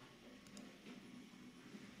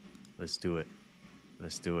 Let's do it.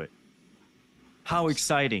 How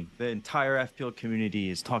exciting. The entire FPL community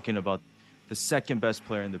is talking about the second best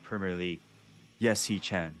player in the Premier League. Yes,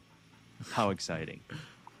 Chan. How exciting.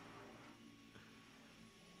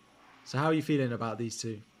 So how are you feeling about these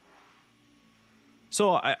two?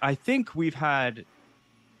 So I think we've had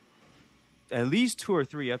at least 2 or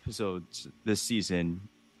 3 episodes this season,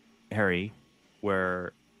 Harry,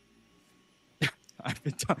 where I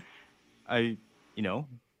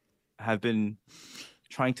have been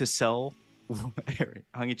trying to sell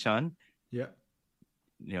Hangi-chan. Yeah.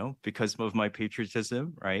 Because of my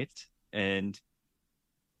patriotism, right? And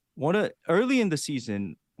early in the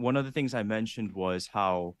season, one of the things I mentioned was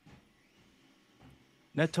how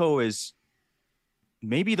Neto is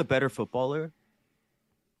maybe the better footballer,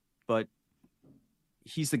 but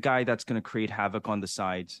he's the guy that's going to create havoc on the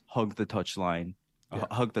sides, hug the touchline,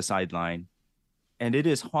 hug the sideline. And it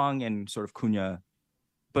is Hwang and sort of Cunha,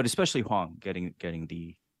 but especially Hwang getting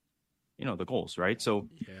the the goals, right? So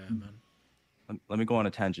yeah, man. Let me go on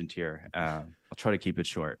a tangent here. I'll try to keep it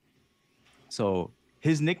short. So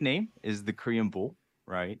his nickname is the Korean Bull,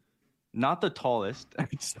 right? Not the tallest.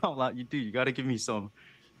 It's not allowed. You got to give me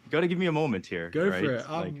a moment here. Go right? for it.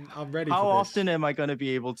 I'm ready. How for this. often am I going to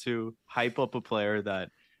be able to hype up a player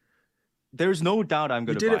that there's no doubt I'm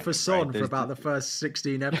going to buy? You did it for Son right? for about the first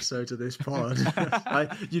 16 episodes of this pod.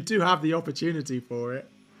 You do have the opportunity for it.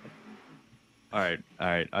 All right.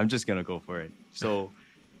 I'm just going to go for it. So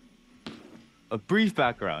a brief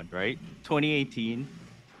background, right? 2018,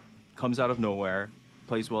 comes out of nowhere,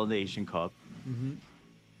 plays well in the Asian Cup. Mm-hmm.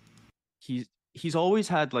 He's always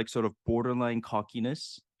had like sort of borderline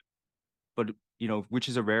cockiness, but which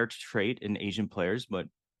is a rare trait in Asian players, but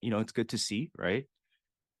it's good to see, right?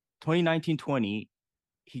 2019-20,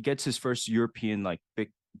 he gets his first European like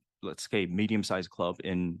big, let's say medium-sized club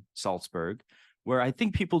in Salzburg, where I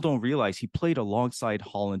think people don't realize he played alongside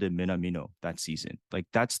Holland and Minamino that season. Like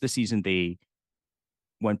that's the season they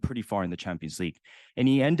went pretty far in the Champions League. And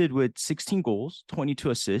he ended with 16 goals,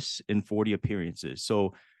 22 assists in 40 appearances.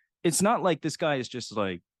 So it's not like this guy is just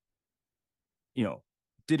like,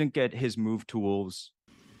 didn't get his move to Wolves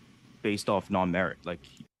based off non-merit. Like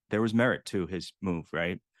there was merit to his move,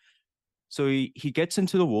 right? So he gets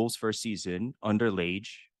into the Wolves first season under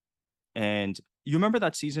Lage. And you remember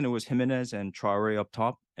that season, it was Jimenez and Traore up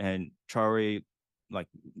top, and Traore, like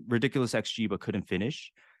ridiculous XG, but couldn't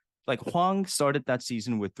finish. Like Hwang started that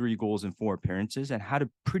season with 3 goals and 4 appearances and had a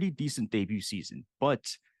pretty decent debut season, but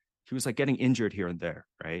he was like getting injured here and there,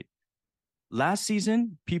 right? Last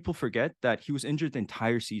season, people forget that he was injured the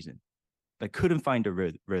entire season. Like couldn't find a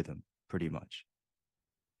rhythm pretty much.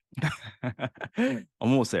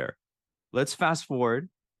 Almost there. Let's fast forward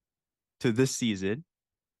to this season.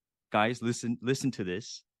 Guys, listen to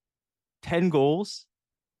this. 10 goals,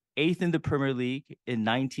 8th in the Premier League in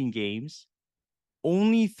 19 games.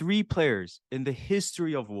 Only 3 players in the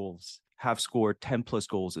history of Wolves have scored 10 plus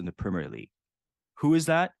goals in the Premier League. Who is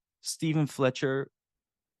that? Stephen Fletcher,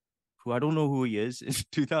 who I don't know who he is, in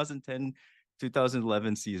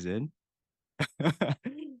 2010-2011 season.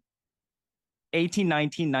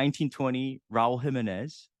 18-19, 19-20, Raul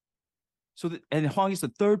Jimenez. And Hwang is the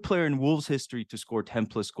 3rd player in Wolves history to score 10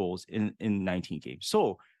 plus goals in 19 games.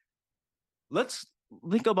 So let's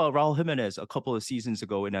think about Raul Jimenez a couple of seasons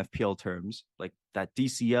ago in FPL terms, like that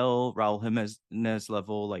DCL Raul Jimenez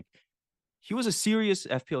level. Like he was a serious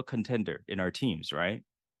FPL contender in our teams, right?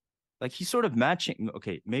 Like he's sort of matching.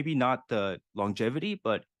 Okay, maybe not the longevity,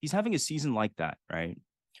 but he's having a season like that, right?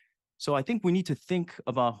 So I think we need to think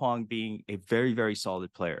about Hwang being a very, very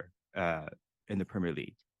solid player in the Premier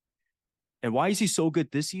League. And why is he so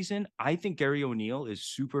good this season? I think Gary O'Neill is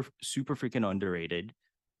super, super freaking underrated.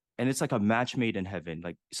 And it's like a match made in heaven.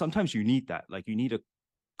 Like sometimes you need that. Like you need a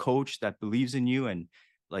coach that believes in you and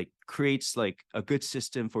like creates like a good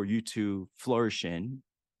system for you to flourish in.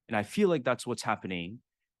 And I feel like that's what's happening.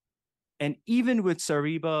 And even with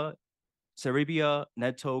Sarabia,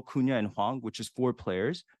 Neto, Cunha, and Hwang, which is 4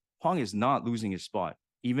 players, Hwang is not losing his spot,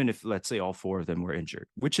 even if, let's say, all 4 of them were injured,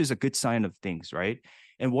 which is a good sign of things, right?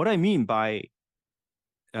 And what I mean by,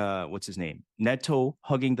 what's his name? Neto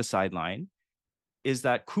hugging the sideline is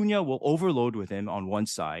that Cunha will overload with him on one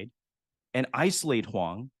side and isolate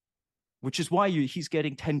Hwang, which is why he's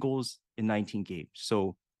getting 10 goals in 19 games.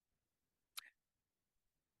 So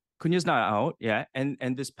Cunha's not out, yeah. And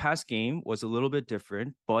this past game was a little bit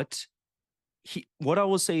different, but what I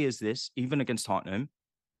will say is this, even against Tottenham,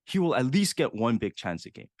 he will at least get one big chance a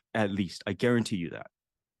game. At least. I guarantee you that.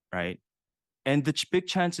 Right. And the big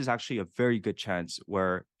chance is actually a very good chance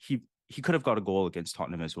where he could have got a goal against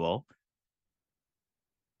Tottenham as well.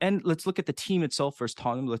 And let's look at the team itself versus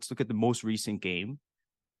Tottenham. Let's look at the most recent game.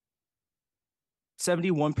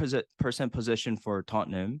 71% possession for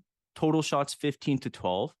Tottenham. Total shots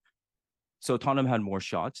 15-12. So Tottenham had more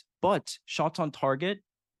shots. But shots on target,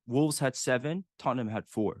 Wolves had 7, Tottenham had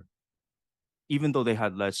 4. Even though they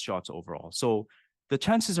had less shots overall. So the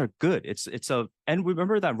chances are good. And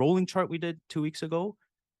remember that rolling chart we did 2 weeks ago?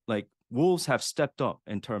 Like Wolves have stepped up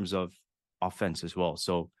in terms of offense as well.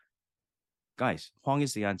 So guys, Hwang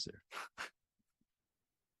is the answer.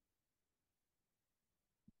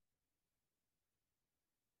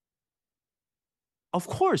 Of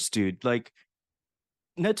course, dude. Like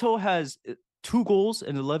Neto has 2 goals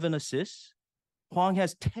and 11 assists. Hwang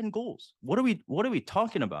has 10 goals. What are we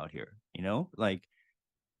talking about here? You know, like,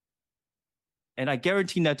 and I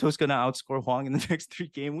guarantee Neto's gonna outscore Hwang in the next 3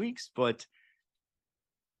 game weeks, but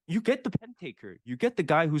you get the pen taker, you get the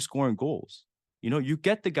guy who's scoring goals. You know, you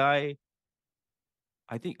get the guy.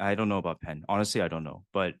 I don't know about Pen. Honestly, I don't know.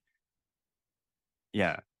 But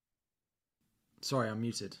yeah. Sorry, I'm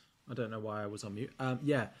muted. I don't know why I was on mute.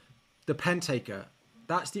 Yeah, the pen taker.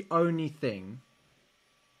 That's the only thing.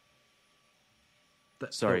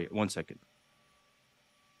 Sorry, 1 second.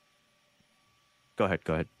 Go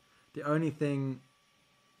ahead. The only thing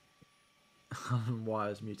why I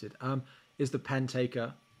was muted is the pen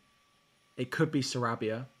taker. It could be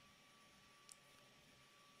Sarabia.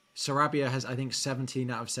 Sarabia has, I think,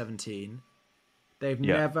 17 out of 17. They've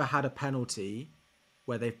never had a penalty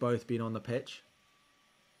where they've both been on the pitch.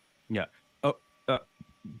 Yeah. Oh,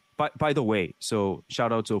 by the way, so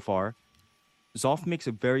shout out so far. Zoff makes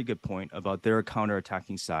a very good point about their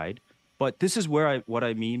counter-attacking side. But this is what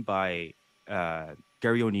I mean by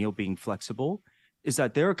Gary O'Neill being flexible, is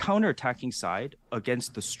that their counter-attacking side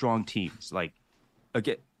against the strong teams. Like,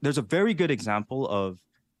 again, there's a very good example of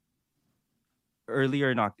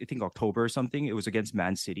earlier in, I think, October or something. It was against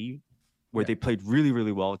Man City, where they played really,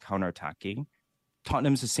 really well counter-attacking.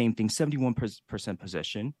 Tottenham's the same thing, 71%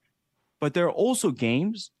 possession. But there are also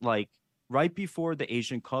games like right before the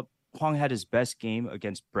Asian Cup, Hwang had his best game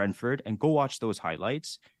against Brentford, and go watch those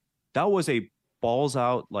highlights. That was a balls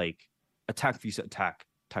out, like attack vs attack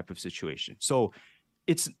type of situation. So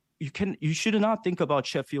you should not think about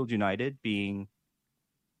Sheffield United being,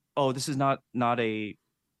 oh, this is not a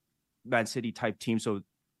Man City type team, so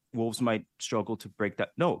Wolves might struggle to break that.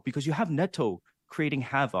 No, because you have Neto creating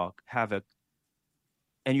havoc,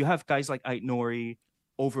 and you have guys like Ait-Nouri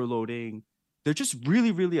overloading. They're just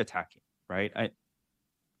really, really attacking, right?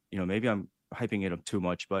 Maybe I'm hyping it up too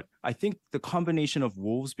much, but I think the combination of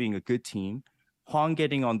Wolves being a good team, Hwang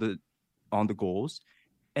getting on the goals,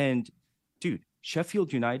 and dude,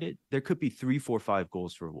 Sheffield United, there could be 3, 4, 5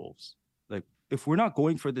 goals for Wolves. Like, if we're not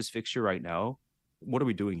going for this fixture right now, what are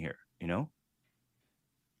we doing here? You know?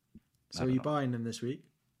 So are you buying them this week?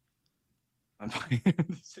 I'm buying him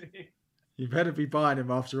this week. You better be buying him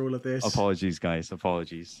after all of this. Apologies, guys.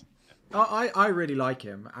 Apologies. I really like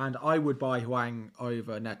him, and I would buy Hwang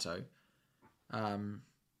over Neto.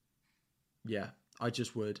 Yeah, I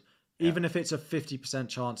just would. Yeah. Even if it's a 50%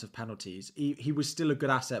 chance of penalties, he was still a good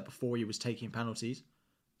asset before he was taking penalties.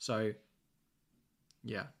 So,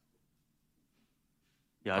 yeah.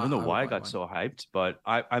 Yeah, I don't know why I got so hyped, but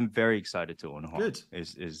I'm very excited to own Hwang. Good.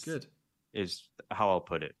 Good. Is how I'll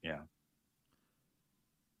put it. Yeah.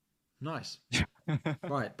 Nice.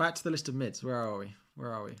 Right, back to the list of mids. Where are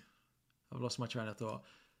we? I've lost my train of thought.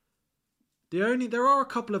 There are a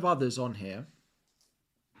couple of others on here.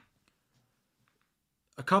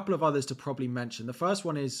 a couple of others to probably mention. The first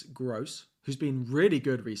one is Gross, who's been really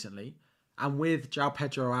good recently, and with João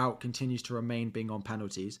Pedro out, continues to remain being on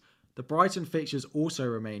penalties. The Brighton fixtures also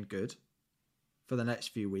remain good for the next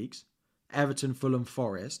few weeks. Everton, Fulham,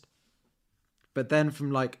 Forest. But then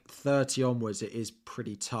from like 30 onwards, it is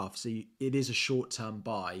pretty tough. So it is a short-term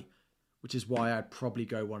buy, which is why I'd probably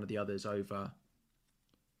go one of the others over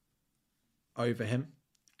him.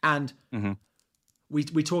 And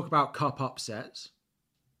we talk about cup upsets.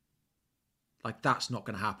 Like, that's not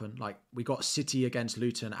going to happen. Like, we got City against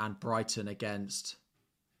Luton and Brighton against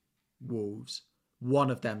Wolves.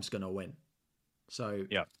 One of them's going to win. So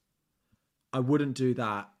yeah, I wouldn't do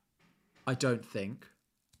that, I don't think.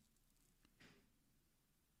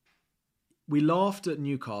 We laughed at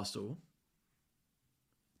Newcastle,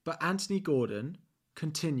 but Anthony Gordon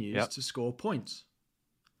continues to score points.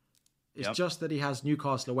 It's just that he has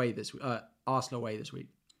Newcastle away Arsenal away this week.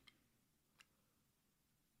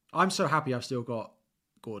 I'm so happy I've still got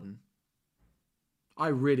Gordon. I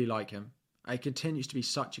really like him. He continues to be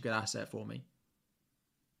such a good asset for me.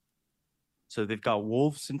 So they've got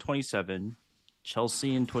Wolves in 27,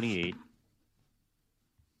 Chelsea in 28,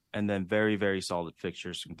 and then very, very solid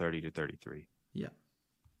fixtures from 30 to 33. Yeah.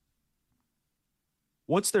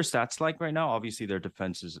 What's their stats like right now? Obviously, their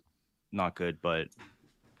defense is not good, but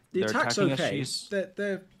the attack's okay.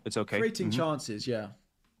 They're it's okay. Creating chances, yeah.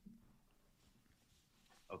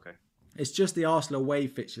 Okay. It's just the Arsenal away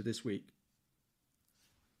fixture this week.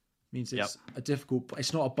 Means it's a difficult...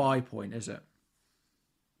 It's not a buy point, is it?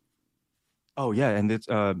 Oh, yeah. And it's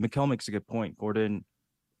Mikel makes a good point. Gordon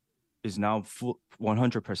is now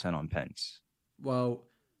 100% on pens. Well,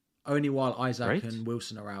 only while Isaac and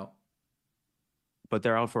Wilson are out. But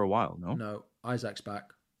they're out for a while, no? No, Isaac's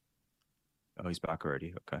back. Oh, he's back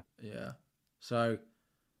already. Okay. Yeah. So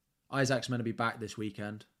Isaac's meant to be back this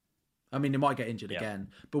weekend. I mean, he might get injured again,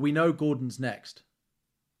 but we know Gordon's next.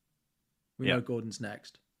 We know Gordon's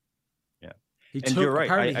next. Yeah. You're right.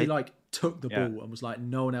 Apparently, he took the ball and was like,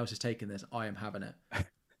 "No one else is taking this. I am having it."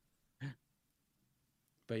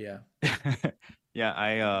 But yeah.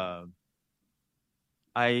 Yeah,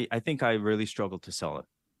 I think I really struggled to sell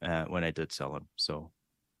it when I did sell him. So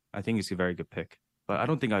I think he's a very good pick. But I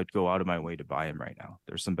don't think I'd go out of my way to buy him right now.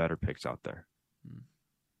 There's some better picks out there.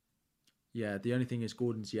 Yeah, the only thing is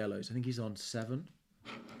Gordon's yellows. I think he's on 7.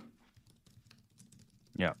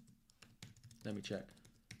 Yeah. Let me check.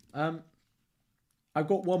 I've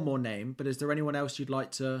got one more name, but is there anyone else you'd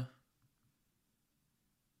like to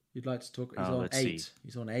talk? He's on 8. See.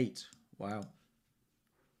 He's on 8. Wow.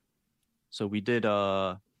 So we did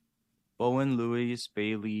Bowen, Lewis,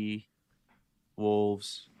 Bailey,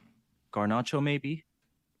 Wolves, Garnacho maybe?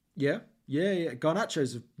 Yeah.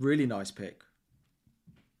 Garnacho's a really nice pick.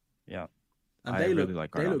 Yeah. And they look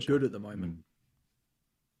good at the moment.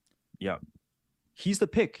 Yeah. He's the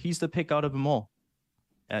pick. He's the pick out of them all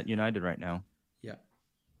at United right now. Yeah.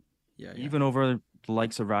 Yeah. Even over the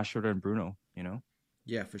likes of Rashford and Bruno, you know?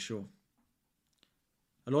 Yeah, for sure.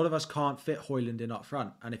 A lot of us can't fit Højlund in up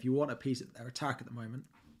front. And if you want a piece of their attack at the moment,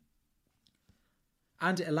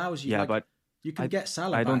 and it allows you, but you can get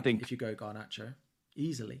Salah back if you go Garnacho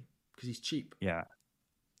easily because he's cheap. Yeah.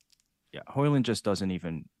 Yeah. Højlund just doesn't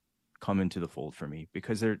even come into the fold for me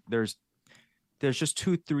because there's just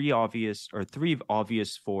three obvious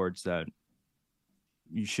forwards that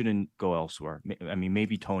you shouldn't go elsewhere. I mean,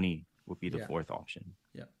 maybe Tony would be the fourth option.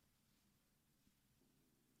 Yeah.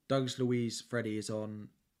 Douglas Luiz Freddie is on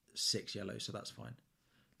 6 yellow, so that's fine.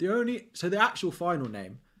 The actual final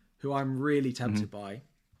name, who I'm really tempted by,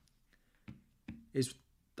 is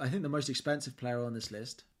I think the most expensive player on this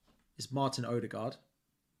list is Martin Odegaard.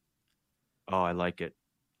 Oh, I like it.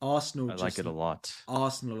 Arsenal. I like it a lot.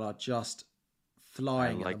 Arsenal are just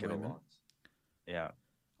flying. I like it a lot. Yeah.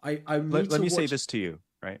 Let me say this to you,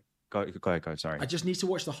 right? Go ahead. Sorry. I just need to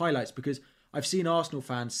watch the highlights because I've seen Arsenal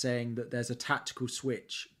fans saying that there's a tactical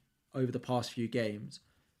switch over the past few games,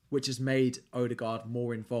 which has made Odegaard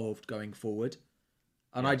more involved going forward.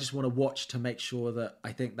 And I just want to watch to make sure that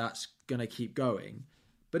I think that's going to keep going.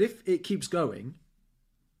 But if it keeps going,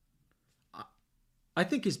 I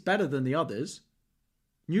think it's better than the others.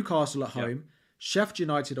 Newcastle at home, Sheffield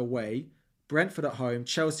United away, Brentford at home,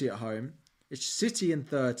 Chelsea at home. It's City in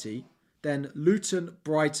 30, then Luton,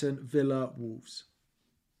 Brighton, Villa, Wolves.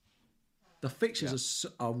 The fixtures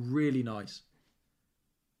are really nice.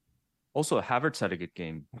 Also, Havertz had a good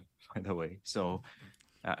game, by the way. So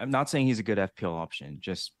I'm not saying he's a good FPL option.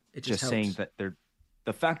 Just saying that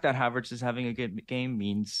the fact that Havertz is having a good game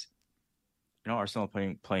means, Arsenal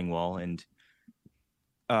playing well. And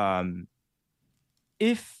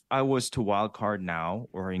if I was to wildcard now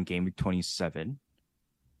or in game week 27,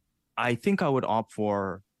 I think I would opt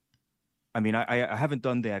for. I mean, I haven't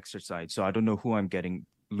done the exercise, so I don't know who I'm getting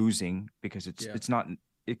losing because it's not.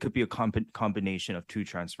 It could be a combination of two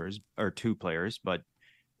transfers or two players, but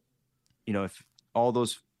if all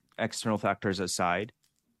those external factors aside,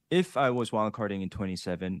 if I was wildcarding in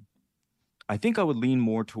 27, I think I would lean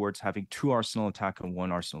more towards having two Arsenal attack and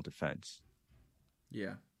one Arsenal defense.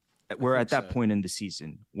 Yeah. We're at that point in the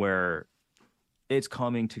season where it's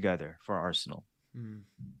coming together for Arsenal.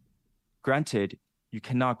 Granted, you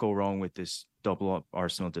cannot go wrong with this double up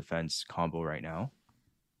Arsenal defense combo right now,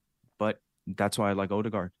 but that's why I like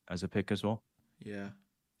Odegaard as a pick as well. Yeah.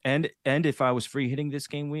 And if I was free hitting this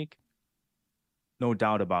game week, no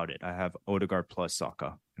doubt about it, I have Odegaard plus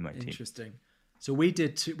Saka in my team. Interesting. So we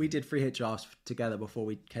did free hit drafts together before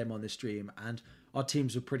we came on this stream, and our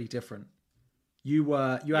teams were pretty different. You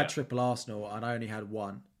had triple Arsenal, and I only had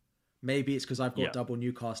one. Maybe it's because I've got double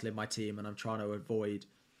Newcastle in my team, and I'm trying to avoid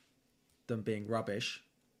them being rubbish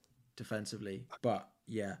defensively. But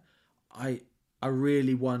yeah, I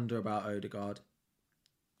really wonder about Odegaard.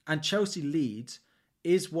 And Chelsea Leeds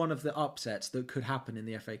is one of the upsets that could happen in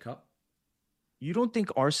the FA Cup. You don't think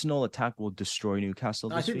Arsenal attack will destroy Newcastle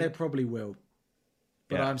this week? I think they probably will.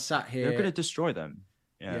 But I'm sat here. They're going to destroy them.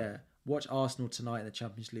 Yeah. Watch Arsenal tonight in the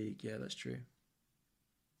Champions League. Yeah, that's true.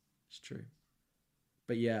 It's true.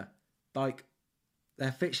 But yeah, like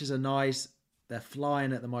their fixtures are nice. They're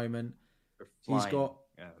flying at the moment. He's got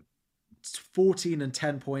 14 and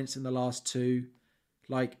 10 points in the last two.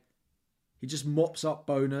 Like, he just mops up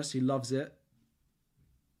bonus. He loves it.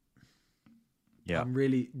 Yeah. I'm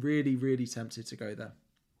really, really, really tempted to go there.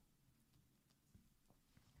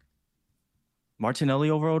 Martinelli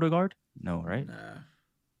over Odegaard? No, right? Nah.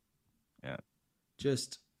 Yeah.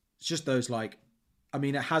 It's just those, like, I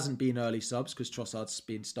mean, it hasn't been early subs because Trossard's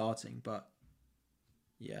been starting, but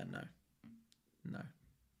yeah, no.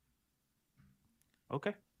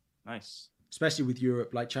 Okay, nice. Especially with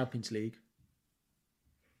Europe, like Champions League.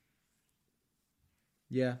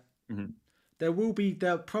 Yeah. Mm-hmm.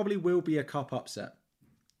 There probably will be a cup upset.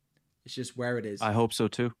 It's just where it is. I hope so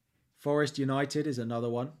too. Forest United is another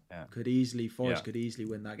one. Yeah. Forest could easily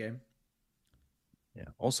win that game. Yeah.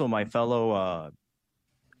 Also, my fellow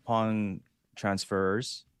Hong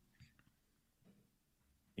transfers,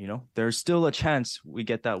 there's still a chance we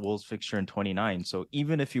get that Wolves fixture in 29. So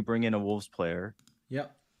even if you bring in a Wolves player,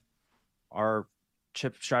 our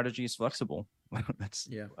chip strategy is flexible.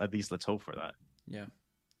 At least let's hope for that. Yeah.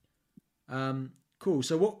 Cool.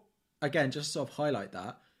 So just to sort of highlight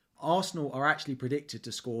that, Arsenal are actually predicted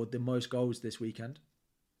to score the most goals this weekend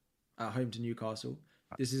at home to Newcastle.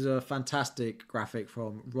 This is a fantastic graphic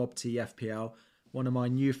from Rob T FPL, one of my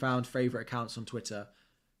newfound favourite accounts on Twitter.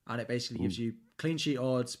 And it basically gives you clean sheet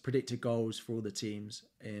odds, predicted goals for all the teams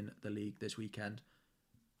in the league this weekend.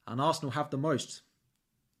 And Arsenal have the most.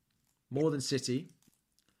 More than City.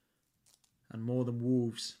 And more than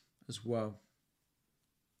Wolves as well.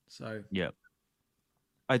 So yeah.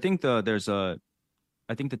 I think the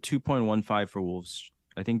 2.15 for Wolves,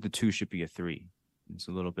 I think the 2 should be a 3. It's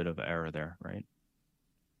a little bit of an error there, right?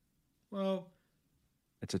 Well,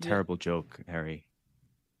 it's a terrible joke, Harry.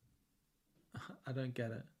 I don't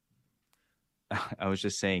get it. I was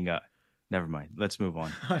just saying, never mind. Let's move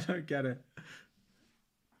on. I don't get it.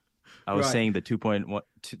 I was saying the 2.1,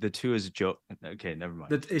 the 2 is a joke. Okay, never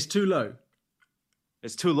mind. It's too low.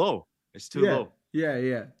 It's too low. It's too low.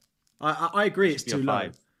 Yeah. I agree. It's too low.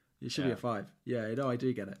 5. It should be a 5. Yeah, no, I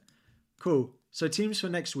do get it. Cool. So teams for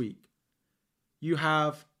next week. You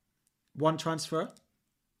have one transfer,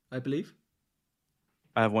 I believe.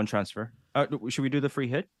 I have one transfer. Should we do the free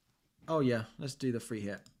hit? Oh, yeah. Let's do the free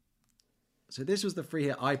hit. So this was the free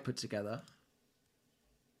hit I put together.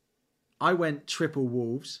 I went triple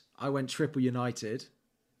Wolves. I went triple United.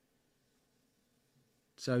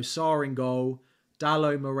 So Sarr in goal.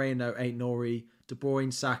 Dallo, Moreno, Nori, De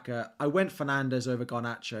Bruyne, Saka. I went Fernandes over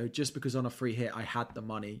Garnacho just because on a free hit I had the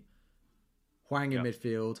money. Hwang in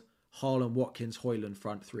midfield. Haaland, Watkins, Højlund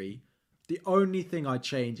front 3. The only thing I'd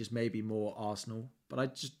change is maybe more Arsenal. But I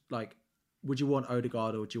just would you want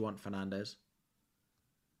Odegaard or do you want Fernandes?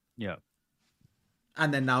 Yeah.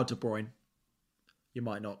 And then now De Bruyne. You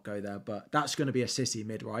might not go there, but that's going to be a City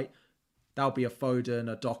mid, right? That'll be a Foden,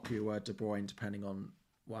 a Doku, or a De Bruyne, depending on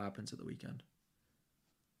what happens at the weekend.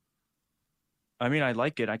 I mean, I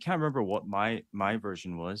like it. I can't remember what my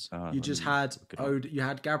version was. You just had you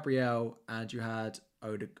had Gabriel and you had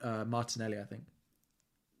Martinelli, I think.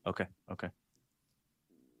 Okay.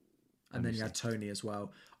 And then you had Tony as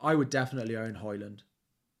well. I would definitely own Højlund.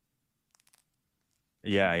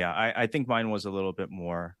 Yeah. I think mine was a little bit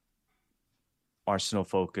more Arsenal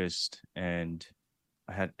focused, and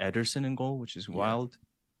I had Ederson in goal, which is wild.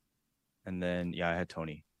 And then I had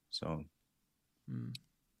Tony. So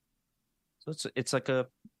it's like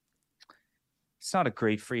it's not a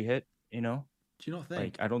great free hit, you know? Do you not think?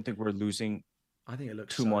 Like I don't think we're losing I think it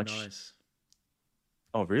looks too so much. nice.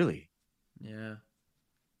 Oh, really? Yeah.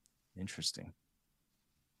 Interesting.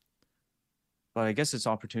 But I guess it's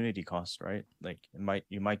opportunity cost, right? Like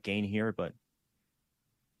you might gain here, but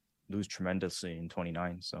lose tremendously in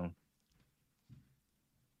 29. So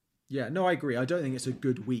yeah, no, I agree. I don't think it's a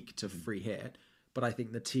good week to free hit, but I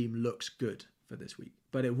think the team looks good for this week.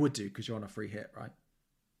 But it would do because you're on a free hit, right?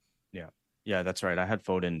 Yeah, that's right. I had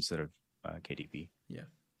Foden instead of KDB. Yeah.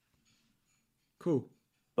 Cool.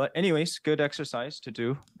 But anyways, good exercise to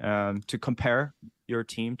do to compare your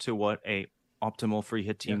team to what a optimal free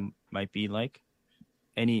hit team might be like.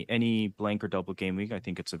 Any blank or double game week, I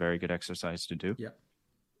think it's a very good exercise to do. Yeah.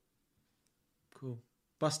 Cool.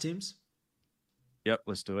 Bus teams? Yep,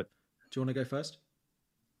 let's do it. Do you want to go first?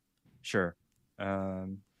 Sure. Let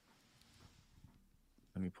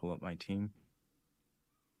me pull up my team.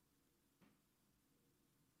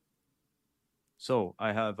 So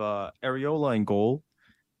I have Areola in goal,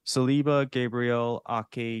 Saliba, Gabriel,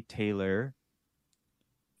 Ake, Taylor,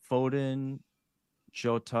 Foden,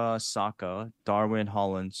 Jota, Saka, Darwin,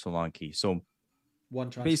 Holland, Solanke. So one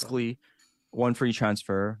transfer. Basically, one free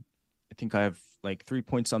transfer. I think I have like 3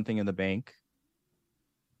 point something in the bank,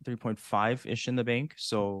 3.5-ish in the bank.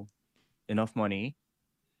 So enough money.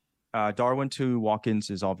 Darwin to Watkins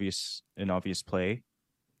is an obvious play.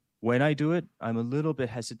 When I do it, I'm a little bit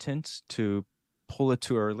hesitant to pull it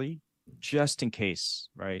too early, just in case,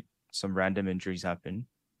 right? Some random injuries happen.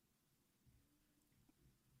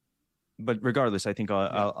 But regardless, I think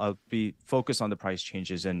I'll be focused on the price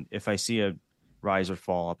changes, and if I see a rise or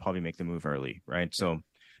fall, I'll probably make the move early, right? So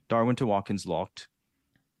Darwin to Watkins locked,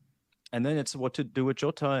 and then it's what to do with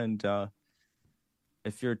Jota. And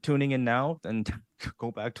if you're tuning in now, then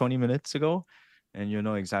go back 20 minutes ago, and you'll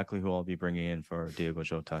know exactly who I'll be bringing in for Diego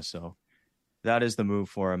Jota. So that is the move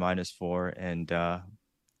for a -4, and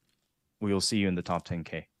we will see you in the top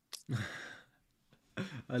 10K.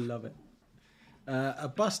 I love it. A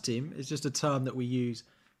bus team is just a term that we use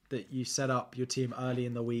that you set up your team early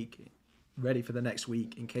in the week, ready for the next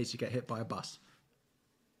week in case you get hit by a bus.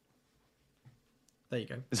 There you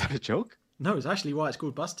go. Is that a joke? No, it's actually why it's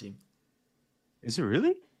called bus team. Is it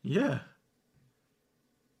really? Yeah.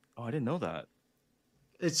 Oh, I didn't know that.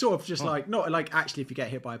 It's sort of just like, not like actually if you get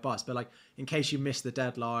hit by a bus, but like in case you miss the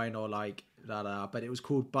deadline or like, but it was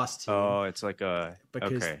called bus team. Oh, it's like a...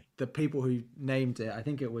 Because okay. the people who named it, I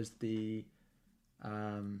think it was the...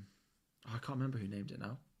 I can't remember who named it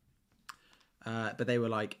now. But they were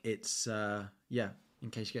like, it's, in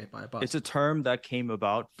case you get hit by a bus. It's a term that came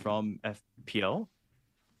about from FPL?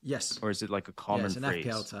 Yes. Or is it like a common phrase? It's an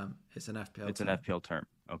FPL term. It's an FPL It's an FPL term.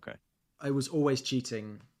 Okay. It was Always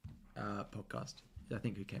Cheating podcast. I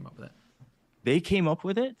think who came up with it. They came up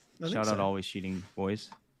with it? Shout out Always Cheating boys.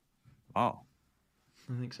 Wow.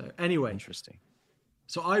 I think so. Anyway. Interesting.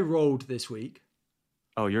 So I rolled this week.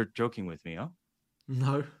 Oh, you're joking with me, huh?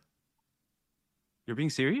 No. You're being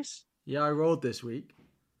serious? Yeah, I rolled this week.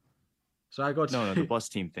 So I got... No, the bus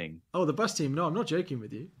team thing. Oh, the bus team. No, I'm not joking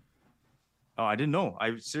with you. Oh, I didn't know.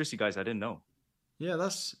 Seriously, guys, I didn't know. Yeah,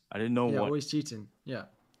 that's... I didn't know what... Always Cheating. Yeah.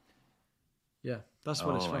 Yeah, that's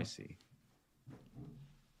what it's from. I see.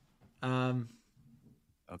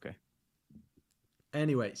 Okay.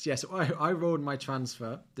 Anyways, yes, I rolled my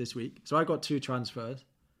transfer this week. So I got 2 transfers.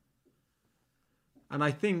 And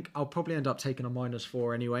I think I'll probably end up taking a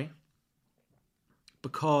 -4 anyway.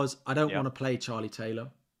 Because I don't want to play Charlie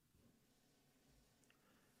Taylor.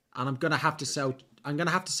 And I'm gonna have to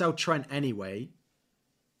sell Trent anyway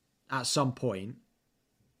at some point.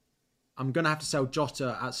 I'm gonna have to sell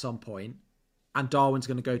Jota at some point. And Darwin's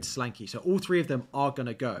gonna go to Solanke. So all 3 of them are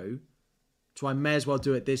gonna go. So I may as well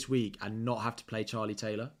do it this week and not have to play Charlie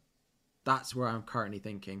Taylor. That's where I'm currently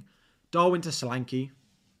thinking. Darwin to Solanke.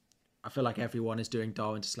 I feel like everyone is doing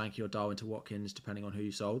Darwin to Solanke or Darwin to Watkins, depending on who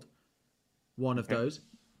you sold. One of those.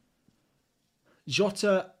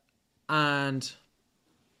 Jota and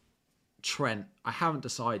Trent. I haven't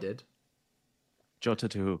decided. Jota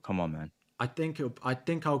to who? Come on, man. I think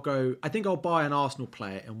I'll buy an Arsenal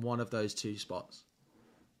player in one of those 2 spots.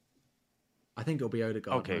 I think it'll be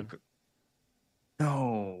Odegaard. Okay. Man.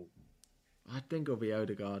 No. I think it'll be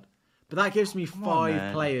Odegaard. But that gives me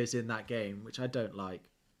 5 players in that game, which I don't like.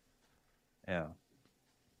 Yeah.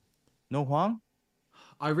 No Huang?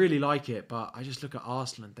 I really like it, but I just look at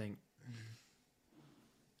Arsenal and think...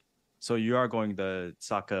 So you are going the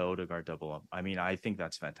Saka Odegaard double up. I mean, I think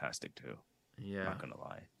that's fantastic too. Yeah. I'm not going to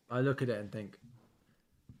lie. I look at it and think,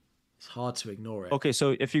 It's hard to ignore it. Okay,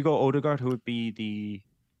 so if you go Odegaard, who would be the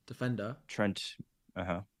Defender. Trent?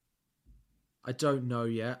 I don't know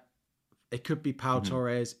yet. It could be Pau Mm-hmm.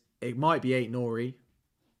 Torres. It might be Eight Nori.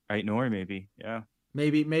 Eight Nori, maybe. Yeah.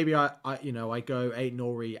 Maybe I go Eight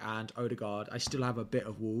Nori and Odegaard. I still have a bit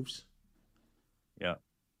of Wolves. Yeah.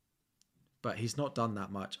 But he's not done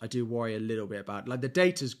that much. I do worry a little bit about it. Like the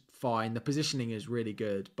data's fine, the positioning is really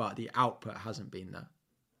good, but the output hasn't been there.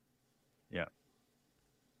 Yeah.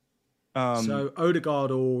 So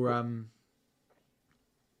Odegaard or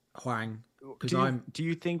Huang, because Do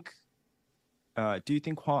you think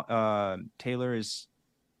Taylor is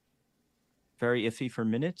very iffy for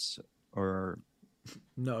minutes, or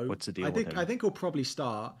no? What's the deal I think with him? I think he'll probably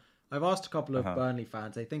start. I've asked a couple of Burnley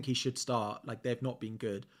fans. They think he should start. Like they've not been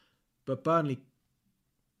good, but Burnley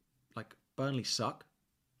suck.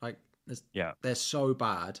 Like they're so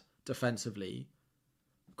bad defensively.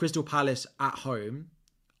 Crystal Palace at home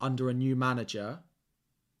under a new manager.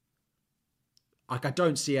 Like I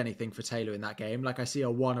don't see anything for Taylor in that game. Like I see a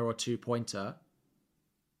 1 or a 2 pointer.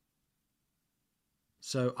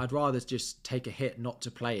 So I'd rather just take a hit not to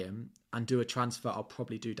play him and do a transfer I'll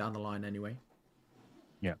probably do down the line anyway.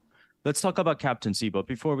 Yeah. Let's talk about captaincy. But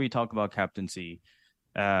before we talk about captaincy,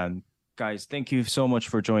 guys, thank you so much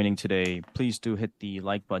for joining today. Please do hit the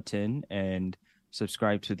like button and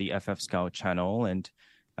subscribe to the FF Scout channel. And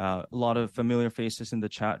a lot of familiar faces in the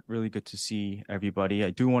chat. Really good to see everybody. I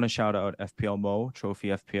do want to shout out FPL Mo, Trophy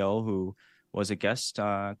FPL, who was a guest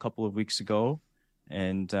a couple of weeks ago.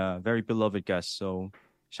 And very beloved guest. So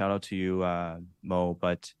shout out to you, Mo.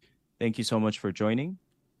 But thank you so much for joining.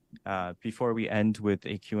 Before we end with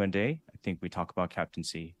a Q&A, I think we talk about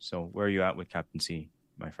captaincy. So where are you at with captaincy,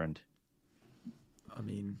 my friend? I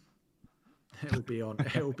mean, it'll be on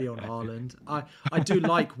Haaland. I do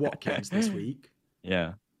like Watkins this week.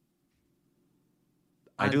 Yeah.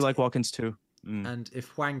 I do like Watkins too. And if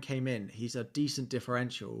Huang came in, he's a decent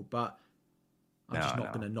differential, but I'm just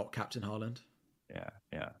not going to not captain Haaland.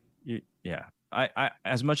 Yeah. I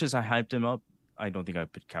as much as I hyped him up, I don't think I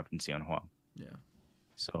put captaincy on Huang. Yeah.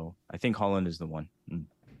 So I think Haaland is the one.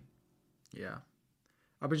 Yeah.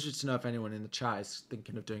 I'd be interested to know if anyone in the chat is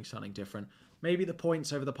thinking of doing something different. Maybe the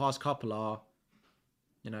points over the past couple are,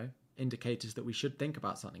 indicators that we should think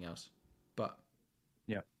about something else. But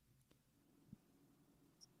yeah,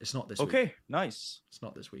 it's not this week. Okay, nice. It's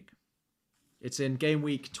not this week. It's in game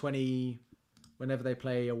week 20, whenever they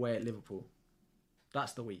play away at Liverpool.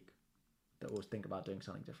 That's the week that we'll think about doing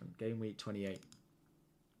something different. Game week 28.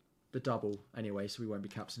 The double, anyway, so we won't be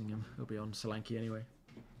captaining him. He'll be on Solanke anyway.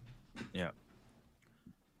 Yeah.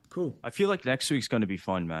 Cool. I feel like next week's going to be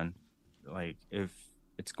fun, man. Like, if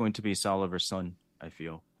it's going to be Salah versus Son, I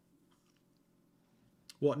feel.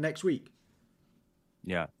 What, next week?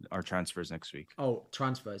 Yeah, our transfers next week. Oh,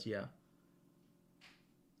 transfers, yeah.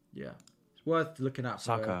 Yeah. It's worth looking at.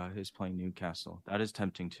 Saka is playing Newcastle. That is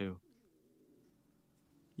tempting too.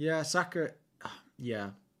 Yeah, Saka,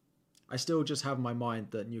 yeah. I still just have in my mind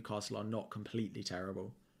that Newcastle are not completely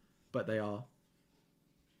terrible, but they are.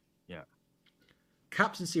 Yeah.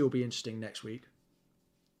 Captaincy will be interesting next week.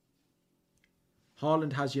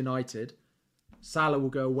 Haaland has United. Salah will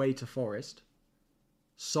go away to Forest.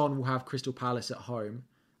 Son will have Crystal Palace at home.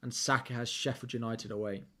 And Saka has Sheffield United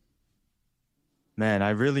away. Man, I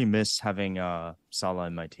really miss having Salah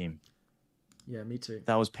in my team. Yeah, me too.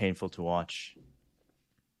 That was painful to watch.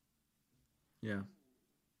 Yeah.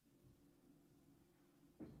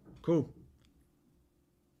 Cool.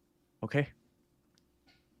 Okay.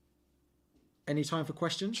 Any time for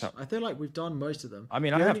questions? Sure. I feel like we've done most of them. I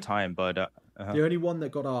mean, I have time, but... The only one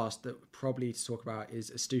that got asked that probably to talk about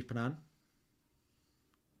is Estupinan.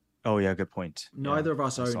 Oh, yeah, good point. Neither of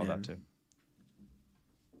us I own saw him. That too.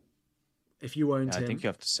 If you owned him... I think you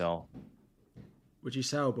have to sell. Would you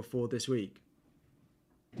sell before this week?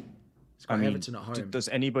 He's got Everton at home. Does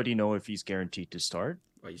anybody know if he's guaranteed to start?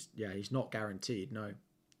 Well, he's not guaranteed, no.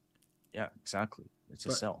 Yeah, exactly. It's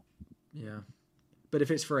a sell. Yeah. But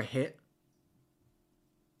if it's for a hit...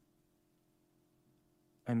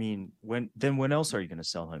 I mean, when else are you going to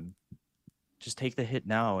sell him? Just take the hit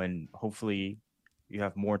now, and hopefully you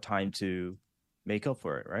have more time to make up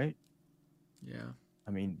for it, right? Yeah.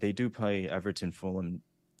 I mean, they do play Everton, Fulham,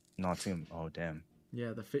 Nottingham. Oh, damn.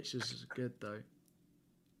 Yeah, the fixtures is good though.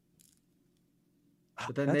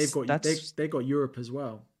 But then they've got Europe as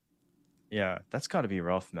well. Yeah, that's got to be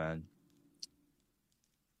rough, man.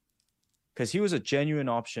 Because he was a genuine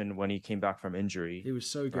option when he came back from injury. He was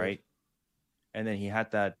so good, right? And then he had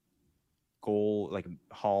that goal, like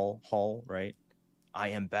Hall, right? I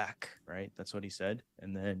am back, right? That's what he said.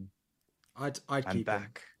 And then I'd I'm keep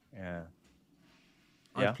back. him. Yeah.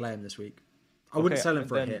 I'd play him this week. I wouldn't sell him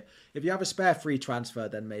for a hit. If you have a spare free transfer,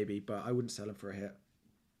 then maybe, but I wouldn't sell him for a hit.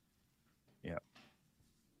 Yeah.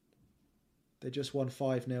 They just won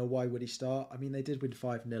 5-0. Why would he start? I mean, they did win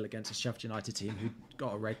 5-0 against a Sheffield United team who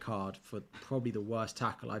got a red card for probably the worst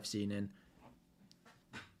tackle I've seen in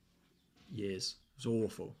years. It was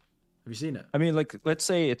awful. Have you seen it? I mean, like, let's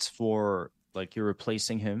say it's for, like, you're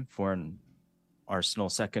replacing him for an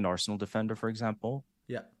second Arsenal defender, for example.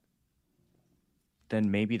 Yeah.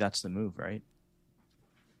 Then maybe that's the move, right?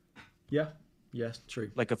 Yeah. Yes,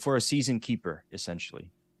 true. Like for a season keeper, essentially.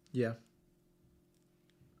 Yeah.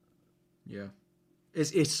 Yeah.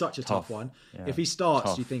 It's such a tough one. Yeah. If he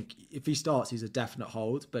starts, you think he's a definite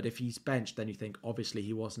hold, but if he's benched, then you think obviously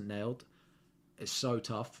he wasn't nailed. It's so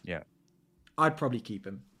tough. Yeah. I'd probably keep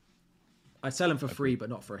him. I'd sell him for free, but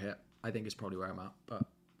not for a hit. I think it's probably where I'm at.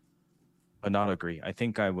 But not agree. I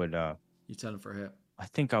think I would. You'd sell him for a hit. I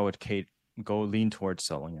think I would go lean towards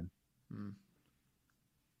selling him.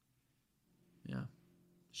 Yeah.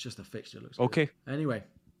 It's just the fixture looks okay. Good. Anyway.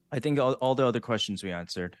 I think all the other questions we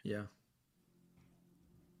answered. Yeah.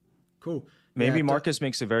 Cool. Maybe Marcus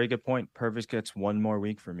makes a very good point. Purvis gets one more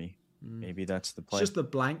week for me. Maybe that's the play. It's just the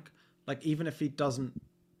blank. Like, even if he doesn't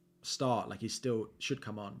start, like, he still should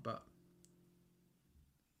come on. But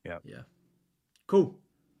yeah. Cool.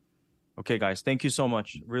 Okay, guys. Thank you so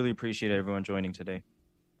much. Really appreciate everyone joining today.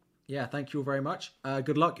 Yeah, thank you all very much.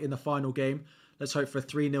 Good luck in the final game. Let's hope for a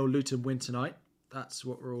 3-0 Luton win tonight. That's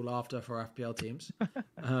what we're all after for our FPL teams.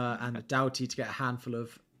 And Doughty to get a handful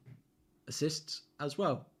of assists as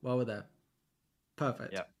well while we're there.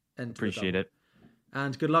 Perfect. Yeah, appreciate it.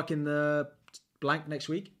 And good luck in the blank next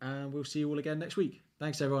week. And we'll see you all again next week.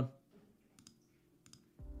 Thanks, everyone.